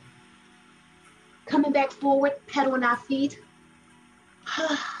 Coming back forward, pedaling our feet.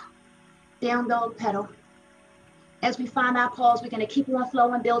 Down dog pedal. As we find our pause, we're going to keep on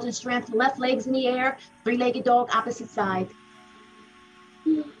flowing, building strength. Left legs in the air, 3-legged dog, opposite side.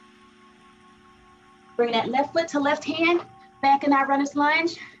 Bring that left foot to left hand, back in our runner's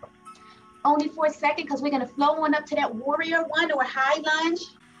lunge. Only for a second, because we're going to flow on up to that warrior one or high lunge.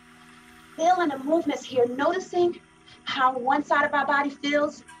 Feeling the movements here, noticing how one side of our body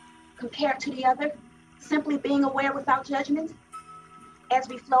feels compared to the other. Simply being aware without judgment. As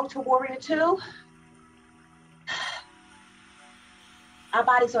we flow to warrior two. Our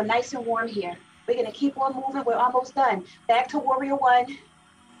bodies are nice and warm here. We're going to keep on moving. We're almost done. Back to warrior one.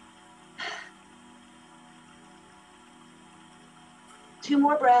 Two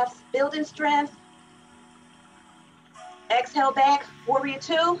more breaths, building strength. Exhale back, warrior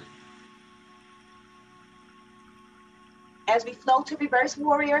two. As we flow to reverse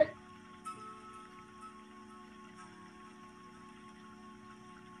warrior.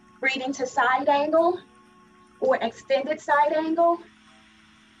 Breathing to side angle or extended side angle.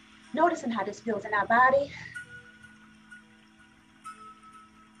 Noticing how this feels in our body.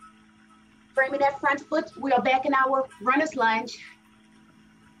 Framing that front foot, we are back in our runner's lunge.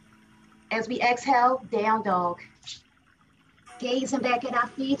 As we exhale, down dog. Gazing back at our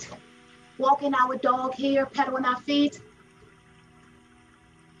feet, walking our dog here, pedaling our feet.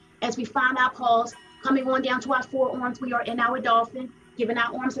 As we find our pause, coming on down to our forearms, we are in our dolphin, giving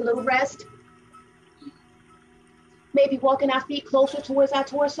our arms a little rest. Maybe walking our feet closer towards our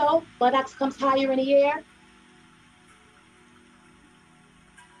torso, buttocks comes higher in the air.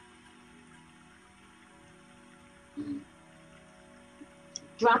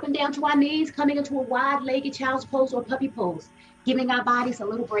 Dropping down to our knees, coming into a wide-legged child's pose or puppy pose, giving our bodies a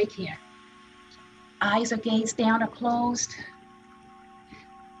little break here. Eyes are gazed down or closed.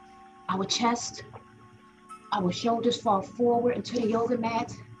 Our chest, our shoulders fall forward into the yoga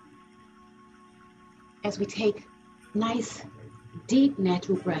mat. As we take nice, deep,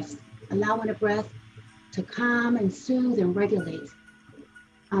 natural breaths, allowing the breath to calm and soothe and regulate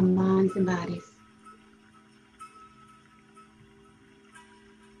our minds and bodies.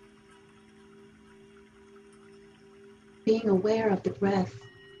 Being aware of the breath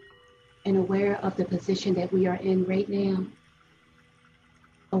and aware of the position that we are in right now.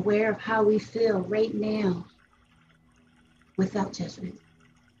 Aware of how we feel right now without judgment.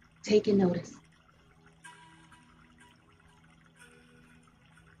 Taking notice.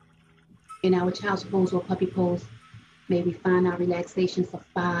 In our child's pose or puppy pose, may we find our relaxation for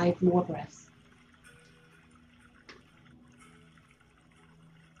 5 more breaths.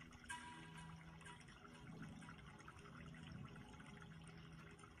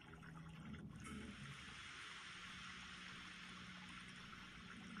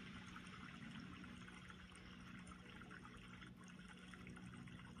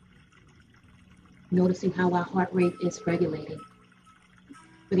 Noticing how our heart rate is regulated.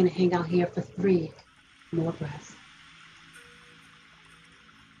 We're going to hang out here for 3 more breaths.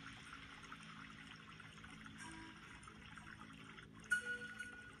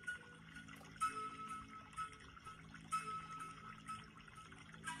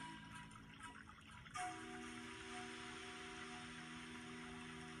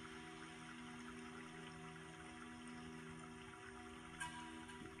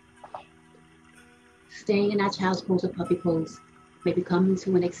 Staying in our child's pose or puppy pose. Maybe coming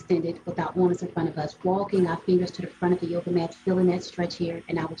to an extended with our arms in front of us, walking our fingers to the front of the yoga mat, feeling that stretch here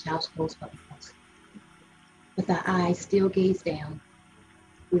in our child's pose, puppy pose. With our eyes still gazed down,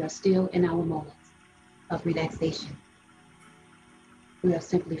 we are still in our moment of relaxation. We are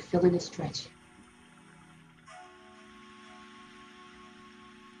simply feeling the stretch.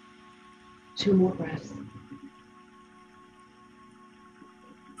 Two more breaths.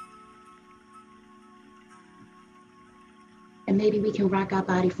 And maybe we can rock our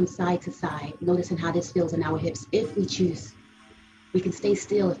body from side to side, noticing how this feels in our hips if we choose. We can stay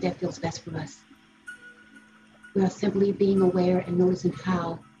still if that feels best for us. We are simply being aware and noticing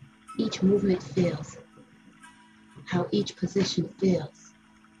how each movement feels, how each position feels,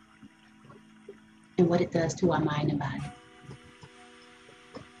 and what it does to our mind and body.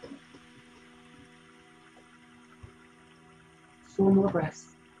 Four more breaths.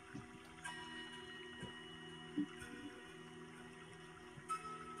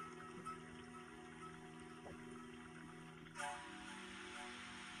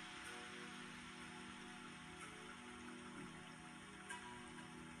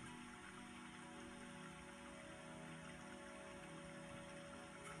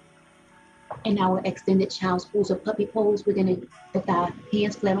 In our extended child's pose or puppy pose, we're gonna, with our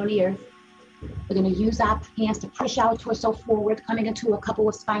hands flat on the earth, we're gonna use our hands to push our torso forward, coming into a couple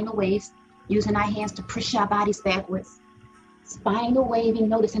of spinal waves, using our hands to push our bodies backwards. Spinal waving,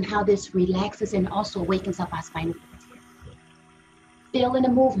 noticing how this relaxes and also wakens up our spinal cords here. Feeling the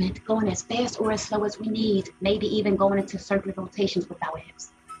movement, going as fast or as slow as we need, maybe even going into circular rotations with our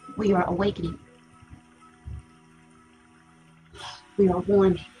hips. We are awakening. We are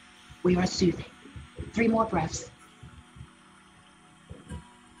warming. We are soothing. 3 more breaths.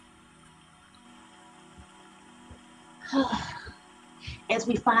 As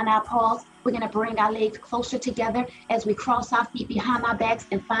we find our pause, we're going to bring our legs closer together as we cross our feet behind our backs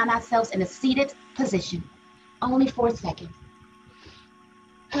and find ourselves in a seated position. Only for a second.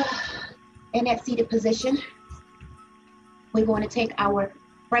 In that seated position, we're going to take our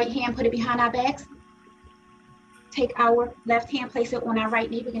right hand, put it behind our backs. Take our left hand, place it on our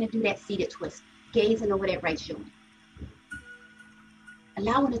right knee. We're going to do that seated twist, gazing over that right shoulder.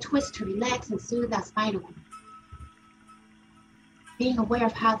 Allowing the twist to relax and soothe our spinal cord. Being aware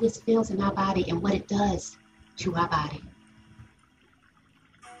of how this feels in our body and what it does to our body.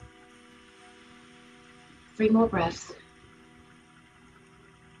 3 more breaths.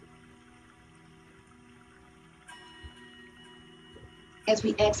 As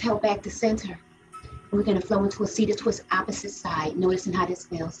we exhale back to center, we're going to flow into a seated twist opposite side, noticing how this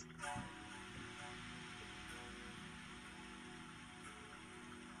feels.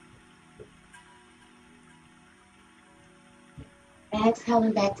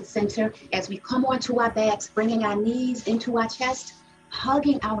 Exhaling back to center as we come onto our backs, bringing our knees into our chest,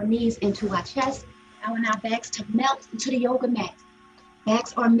 hugging our knees into our chest, allowing our backs to melt into the yoga mat.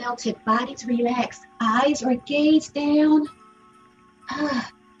 Backs are melted, bodies relaxed, eyes are gazed down.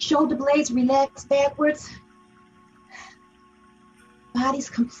 Shoulder blades relax backwards. Body's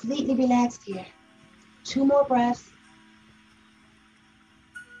completely relaxed here. 2 more breaths.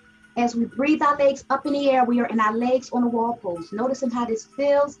 As we breathe our legs up in the air, we are in our legs on the wall pose. Noticing how this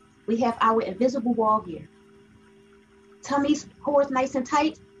feels. We have our invisible wall here. Tummy cord nice and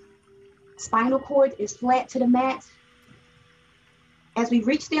tight. Spinal cord is flat to the mat. As we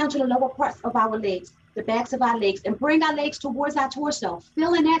reach down to the lower parts of our legs, the backs of our legs, and bring our legs towards our torso,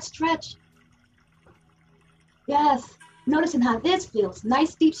 feeling that stretch. Yes, noticing how this feels.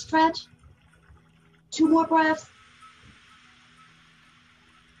 Nice deep stretch. 2 more breaths.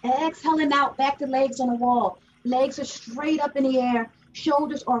 Exhaling out, back to legs on the wall. Legs are straight up in the air.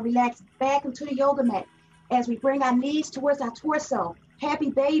 Shoulders are relaxed back into the yoga mat. As we bring our knees towards our torso,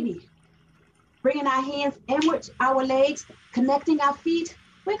 happy baby. Bringing our hands inwards, our legs, connecting our feet.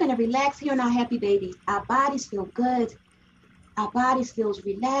 We're going to relax here in our happy baby. Our bodies feel good. Our bodies feel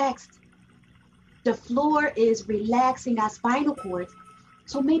relaxed. The floor is relaxing our spinal cord.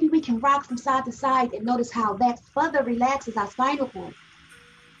 So maybe we can rock from side to side and notice how that further relaxes our spinal cord.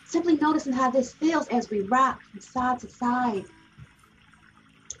 Simply noticing how this feels as we rock from side to side.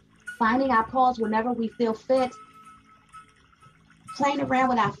 Finding our pause whenever we feel fit. Playing around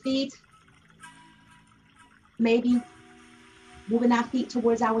with our feet. Maybe moving our feet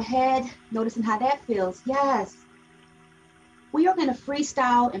towards our head, noticing how that feels. Yes. We are going to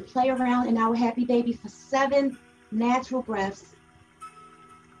freestyle and play around in our happy baby for 7 natural breaths.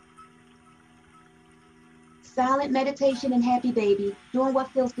 Silent meditation and happy baby, doing what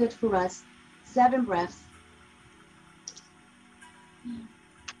feels good for us. 7 breaths.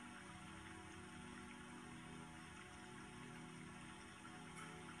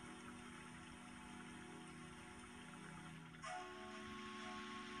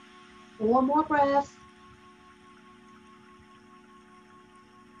 4 more breaths.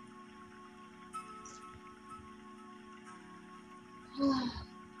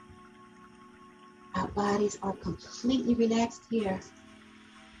 Our bodies are completely relaxed here.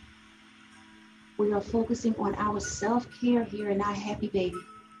 We are focusing on our self-care here in our happy baby.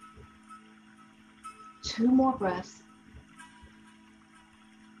 2 more breaths.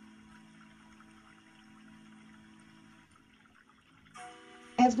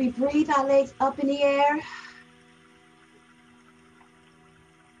 As we breathe our legs up in the air,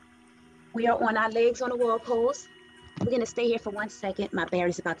 we are on our legs on the wall pose. We're going to stay here for 1 second. My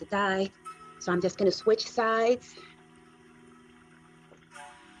battery's about to die, so I'm just going to switch sides.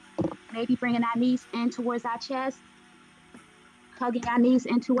 Maybe bringing our knees in towards our chest, hugging our knees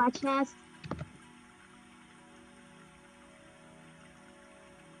into our chest.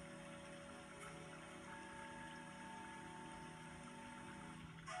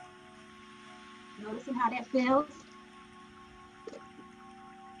 Noticing how that feels.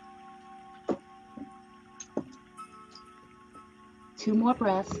 Two more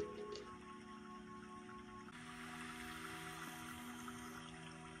breaths.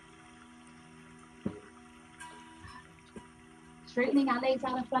 Straightening our legs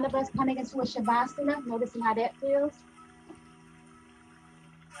out in front of us, coming into a Shavasana, noticing how that feels.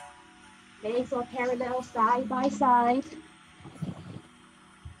 Legs are parallel, side by side.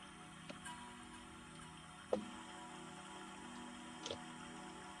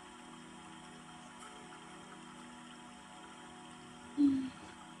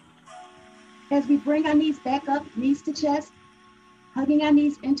 As we bring our knees back up, knees to chest, hugging our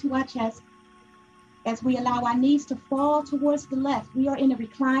knees into our chest. As we allow our knees to fall towards the left, we are in a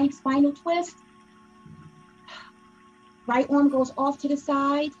reclined spinal twist. Right arm goes off to the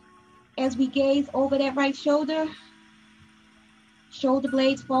side. As we gaze over that right shoulder, shoulder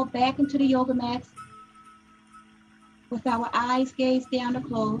blades fall back into the yoga mat with our eyes gazed down or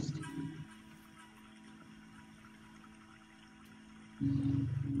closed.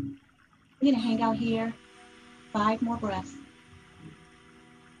 We're gonna hang out here 5 more breaths.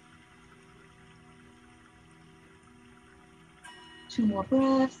 Two more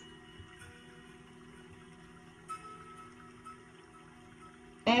breaths.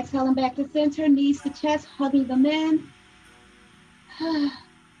 Exhaling back to center, knees to chest, hugging them in.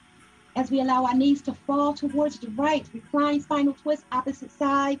 As we allow our knees to fall towards the right, recline spinal twist, opposite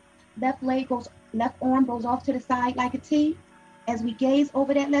side. Left arm goes off to the side like a T. As we gaze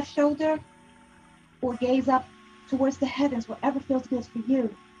over that left shoulder, or gaze up towards the heavens, whatever feels good for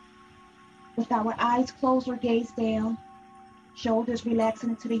you. With our eyes closed or gaze down, shoulders relaxing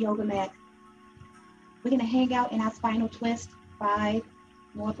into the yoga mat. We're gonna hang out in our spinal twist, 5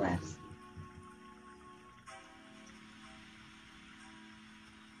 more breaths.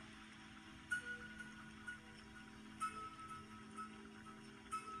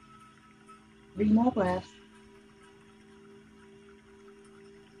 Three more breaths.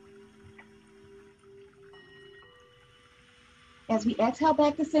 As we exhale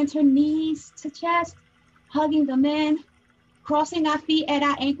back to center, knees to chest, hugging them in, crossing our feet at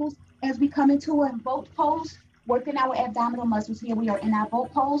our ankles as we come into a boat pose, working our abdominal muscles here. We are in our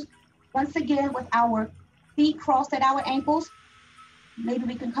boat pose. Once again, with our feet crossed at our ankles, maybe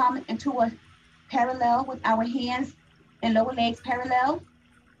we can come into a parallel with our hands and lower legs parallel.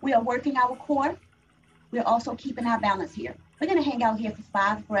 We are working our core. We're also keeping our balance here. We're gonna hang out here for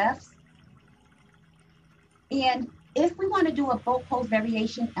 5 breaths. And if we want to do a boat pose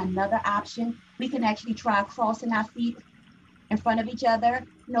variation, another option, we can actually try crossing our feet in front of each other,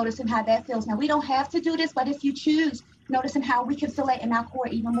 noticing how that feels. Now, we don't have to do this, but if you choose, noticing how we can feel it in our core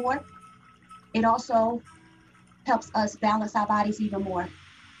even more. It also helps us balance our bodies even more.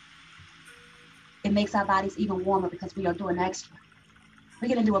 It makes our bodies even warmer because we are doing extra. We're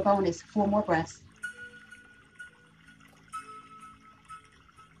going to do a bonus, 4 more breaths.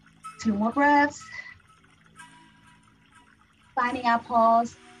 2 more breaths. Finding our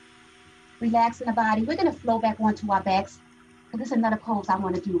pause, relaxing the body. We're gonna flow back onto our backs. So this is another pose I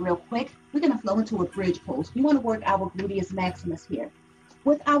wanna do real quick. We're gonna flow into a bridge pose. We wanna work our gluteus maximus here.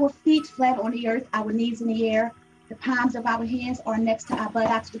 With our feet flat on the earth, our knees in the air, the palms of our hands are next to our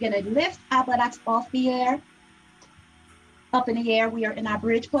buttocks. We're gonna lift our buttocks off the air. Up in the air, we are in our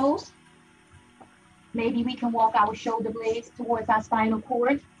bridge pose. Maybe we can walk our shoulder blades towards our spinal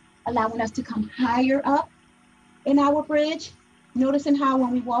cord, allowing us to come higher up in our bridge. Noticing how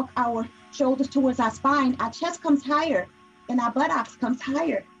when we walk our shoulders towards our spine, our chest comes higher and our buttocks comes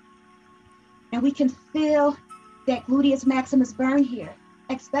higher. And we can feel that gluteus maximus burn here,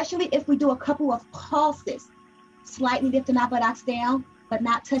 especially if we do a couple of pulses, slightly lifting our buttocks down, but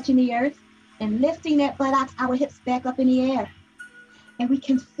not touching the earth, and lifting that buttocks, our hips back up in the air. And we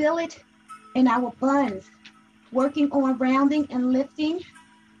can feel it in our buns, working on rounding and lifting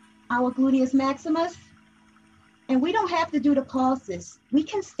our gluteus maximus. And we don't have to do the pulses. We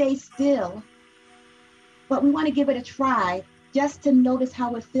can stay still, but we want to give it a try just to notice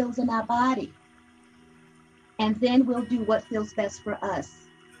how it feels in our body. And then we'll do what feels best for us.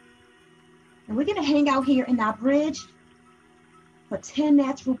 And we're going to hang out here in our bridge for 10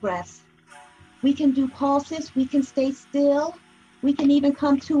 natural breaths. We can do pulses, we can stay still, we can even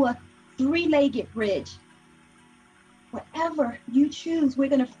come to a 3-legged bridge. Whatever you choose, we're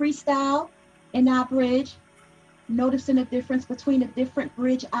going to freestyle in our bridge, noticing the difference between the different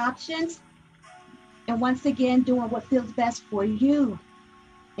bridge options. And once again, doing what feels best for you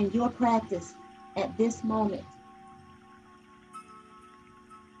in your practice at this moment.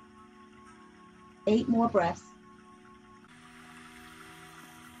 8 more breaths.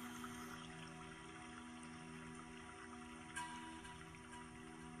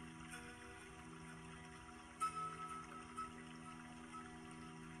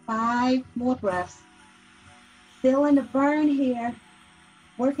 Five more breaths. Feeling the burn here,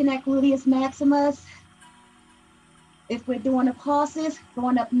 working that gluteus maximus. If we're doing the pulses,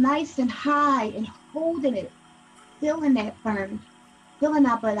 going up nice and high and holding it, feeling that burn, feeling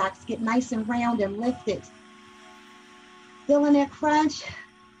our buttocks get nice and round and lifted. Feeling that crunch.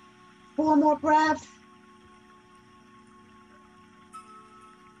 4 more breaths.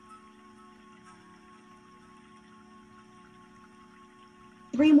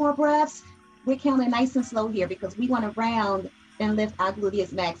 Three more breaths. We're counting nice and slow here because we want to round and lift our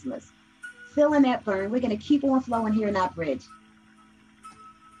gluteus maximus. Feeling that burn. We're going to keep on flowing here in our bridge.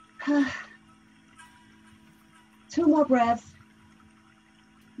 2 more breaths.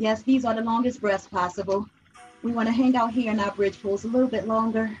 Yes, these are the longest breaths possible. We want to hang out here in our bridge pose a little bit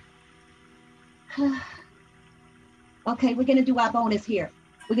longer. Okay, we're going to do our bonus here.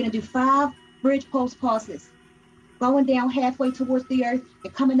 We're going to do 5 bridge pose pulses. Going down halfway towards the earth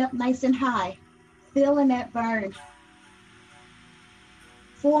and coming up nice and high. Feeling that burn.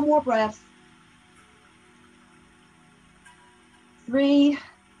 4 more breaths. 3,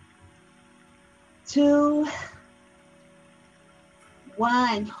 2,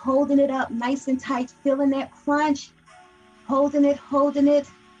 1. Holding it up nice and tight. Feeling that crunch. Holding it, holding it.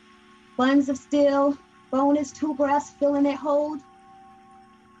 Buns of steel. Bonus 2 breaths. Feeling that hold.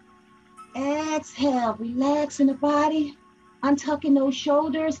 Exhale, relaxing the body, untucking those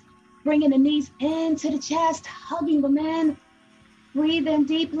shoulders, bringing the knees into the chest, hugging them in, breathe in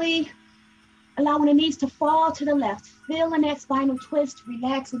deeply, allowing the knees to fall to the left, feeling that spinal twist,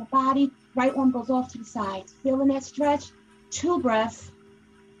 relaxing the body, right arm goes off to the side, feeling that stretch, 2 breaths.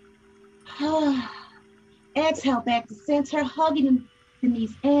 Exhale, back to center, hugging the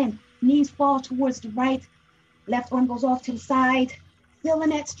knees in, knees fall towards the right, left arm goes off to the side,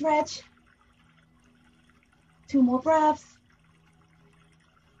 feeling that stretch. 2 more breaths.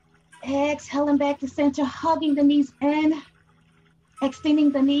 Exhaling back to center, hugging the knees in,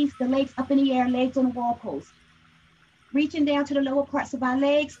 extending the knees, the legs up in the air, legs on the wall pose. Reaching down to the lower parts of our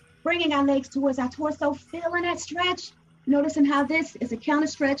legs, bringing our legs towards our torso, feeling that stretch. Noticing how this is a counter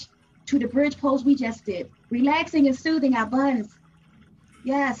stretch to the bridge pose we just did. Relaxing and soothing our buns.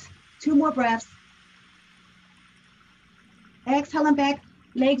 Yes, 2 more breaths. Exhaling back,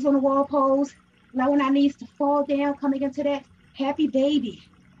 legs on the wall pose. Allowing our knees to fall down, coming into that happy baby.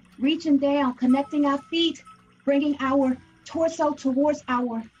 Reaching down, connecting our feet, bringing our torso towards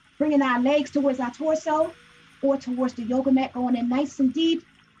bringing our legs towards our torso or towards the yoga mat, going in nice and deep.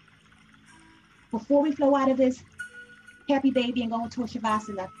 Before we flow out of this happy baby and go into a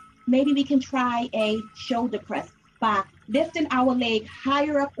Shavasana, maybe we can try a shoulder press by lifting our leg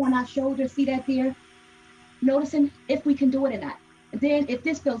higher up on our shoulder. See that there? Noticing if we can do it or not. Then if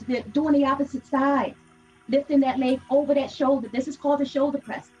this feels good, doing the opposite side, lifting that leg over that shoulder. This is called a shoulder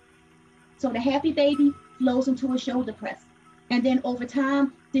press. So the happy baby flows into a shoulder press. And then over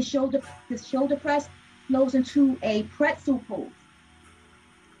time, this shoulder press flows into a pretzel pose.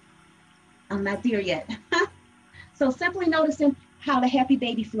 I'm not there yet. So simply noticing how the happy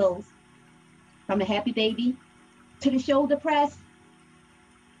baby flows. From the happy baby to the shoulder press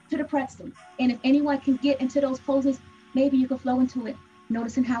to the pretzel. And if anyone can get into those poses, maybe you can flow into it,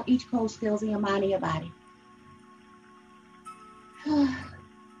 noticing how each pose feels in your mind and your body.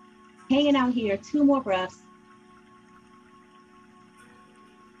 Hanging out here, 2 more breaths.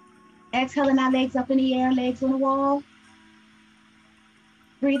 Exhaling our legs up in the air, legs on the wall.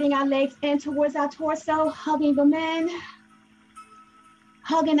 Breathing our legs in towards our torso, hugging them in.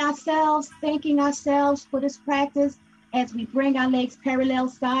 Hugging ourselves, thanking ourselves for this practice, As we bring our legs parallel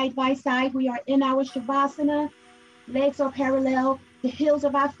side by side, we are in our Shavasana. Legs are parallel. The heels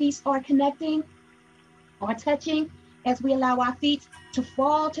of our feet are connecting or touching as we allow our feet to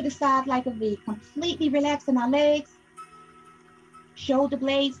fall to the side like a V, completely relaxing our legs. Shoulder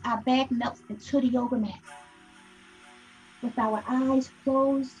blades, our back melts into the yoga mat. With our eyes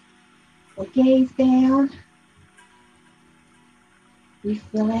closed or gaze down, we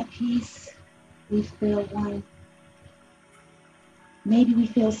feel at peace. We feel one. Maybe we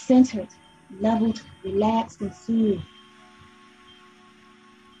feel centered, leveled, relaxed, and soothed.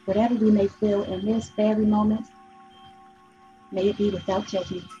 Whatever we may feel in this very moment, may it be without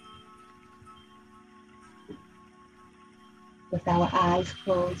judgment. With our eyes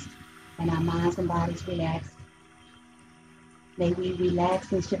closed and our minds and bodies relaxed, may we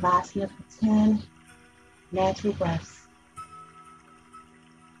relax in Shavasana for 10 natural breaths.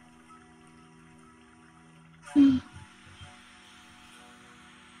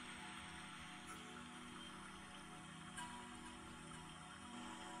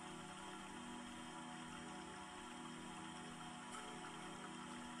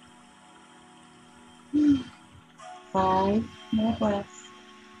 5 more breaths.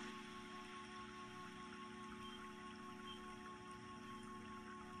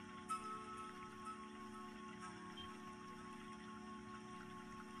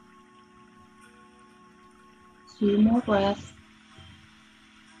 Two more breaths.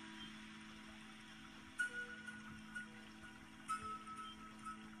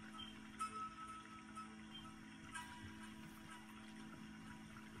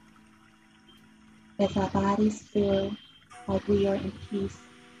 As our bodies feel like we are in peace,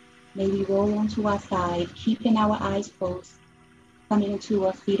 may we roll onto our side, keeping our eyes closed, coming into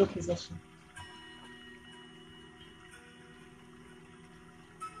a fetal position.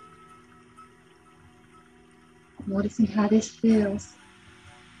 Noticing how this feels.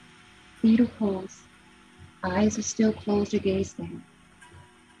 Fetal pose. Eyes are still closed or gaze down.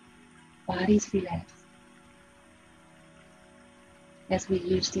 Bodies relaxed. As we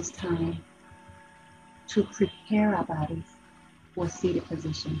use this time to prepare our bodies for seated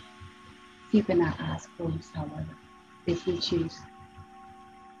position, keeping our eyes closed, however, if we choose.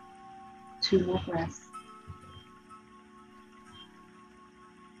 2 more breaths.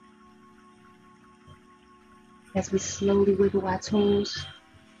 As we slowly wiggle our toes,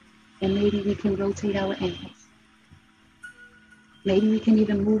 and maybe we can rotate our ankles. Maybe we can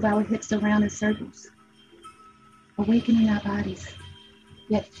even move our hips around in circles, awakening our bodies,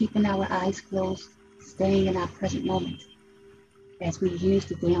 yet keeping our eyes closed, staying in our present moment as we use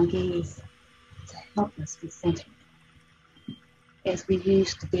the down gaze to help us be centered. As we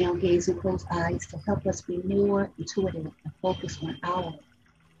use the down gaze and closed eyes to help us be more intuitive and focus on our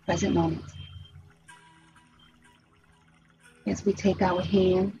present moment. As we take our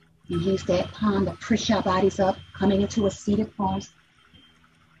hand and use that palm to push our bodies up, coming into a seated pose.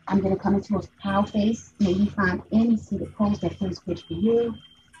 I'm going to come into a cow face. May you find any seated pose that feels good for you.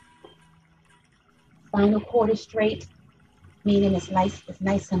 Spinal cord is straight, meaning it's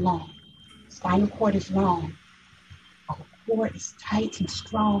nice and long. Spinal cord is long. Our core is tight and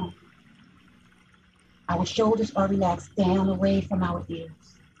strong. Our shoulders are relaxed down away from our ears.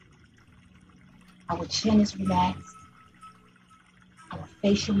 Our chin is relaxed. Our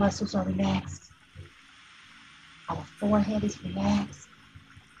facial muscles are relaxed. Our forehead is relaxed.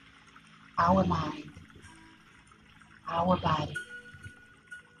 Our mind, our body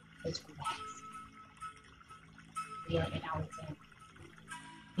is relaxed. We are in our zen.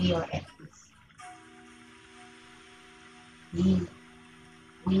 We are at peace.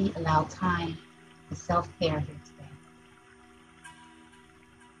 We allow time for self-care here today.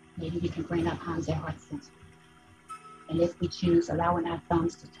 Maybe we can bring up hands at heart center. And if we choose, allowing our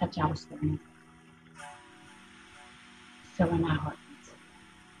thumbs to touch our sternum, filling our heartbeats.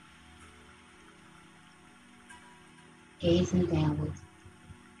 Gazing downwards.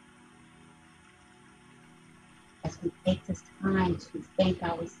 As we take this time to thank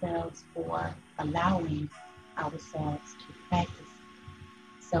ourselves for allowing ourselves to practice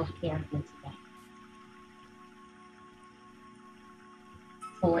self-care here today.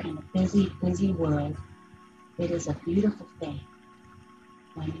 For in a busy, busy world, it is a beautiful thing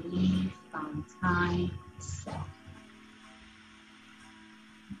when we find time for self.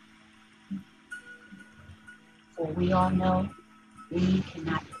 For we all know we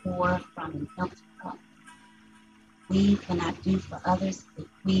cannot pour from an empty cup. We cannot do for others if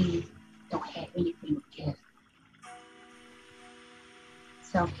we don't have anything to give.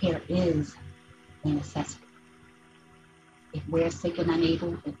 Self-care is a necessity. If we're sick and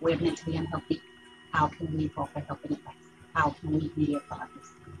unable, if we're mentally unhealthy, how can we offer help and advice? How can we be there for others?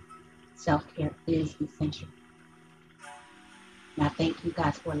 Self-care is essential. And I thank you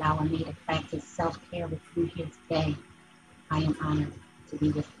guys for allowing me to practice self-care with you here today. I am honored to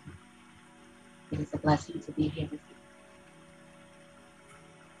be with you. It is a blessing to be here with you.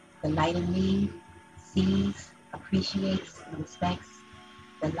 The light in me sees, appreciates, and respects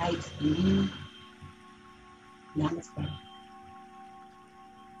the light in you. Namaste.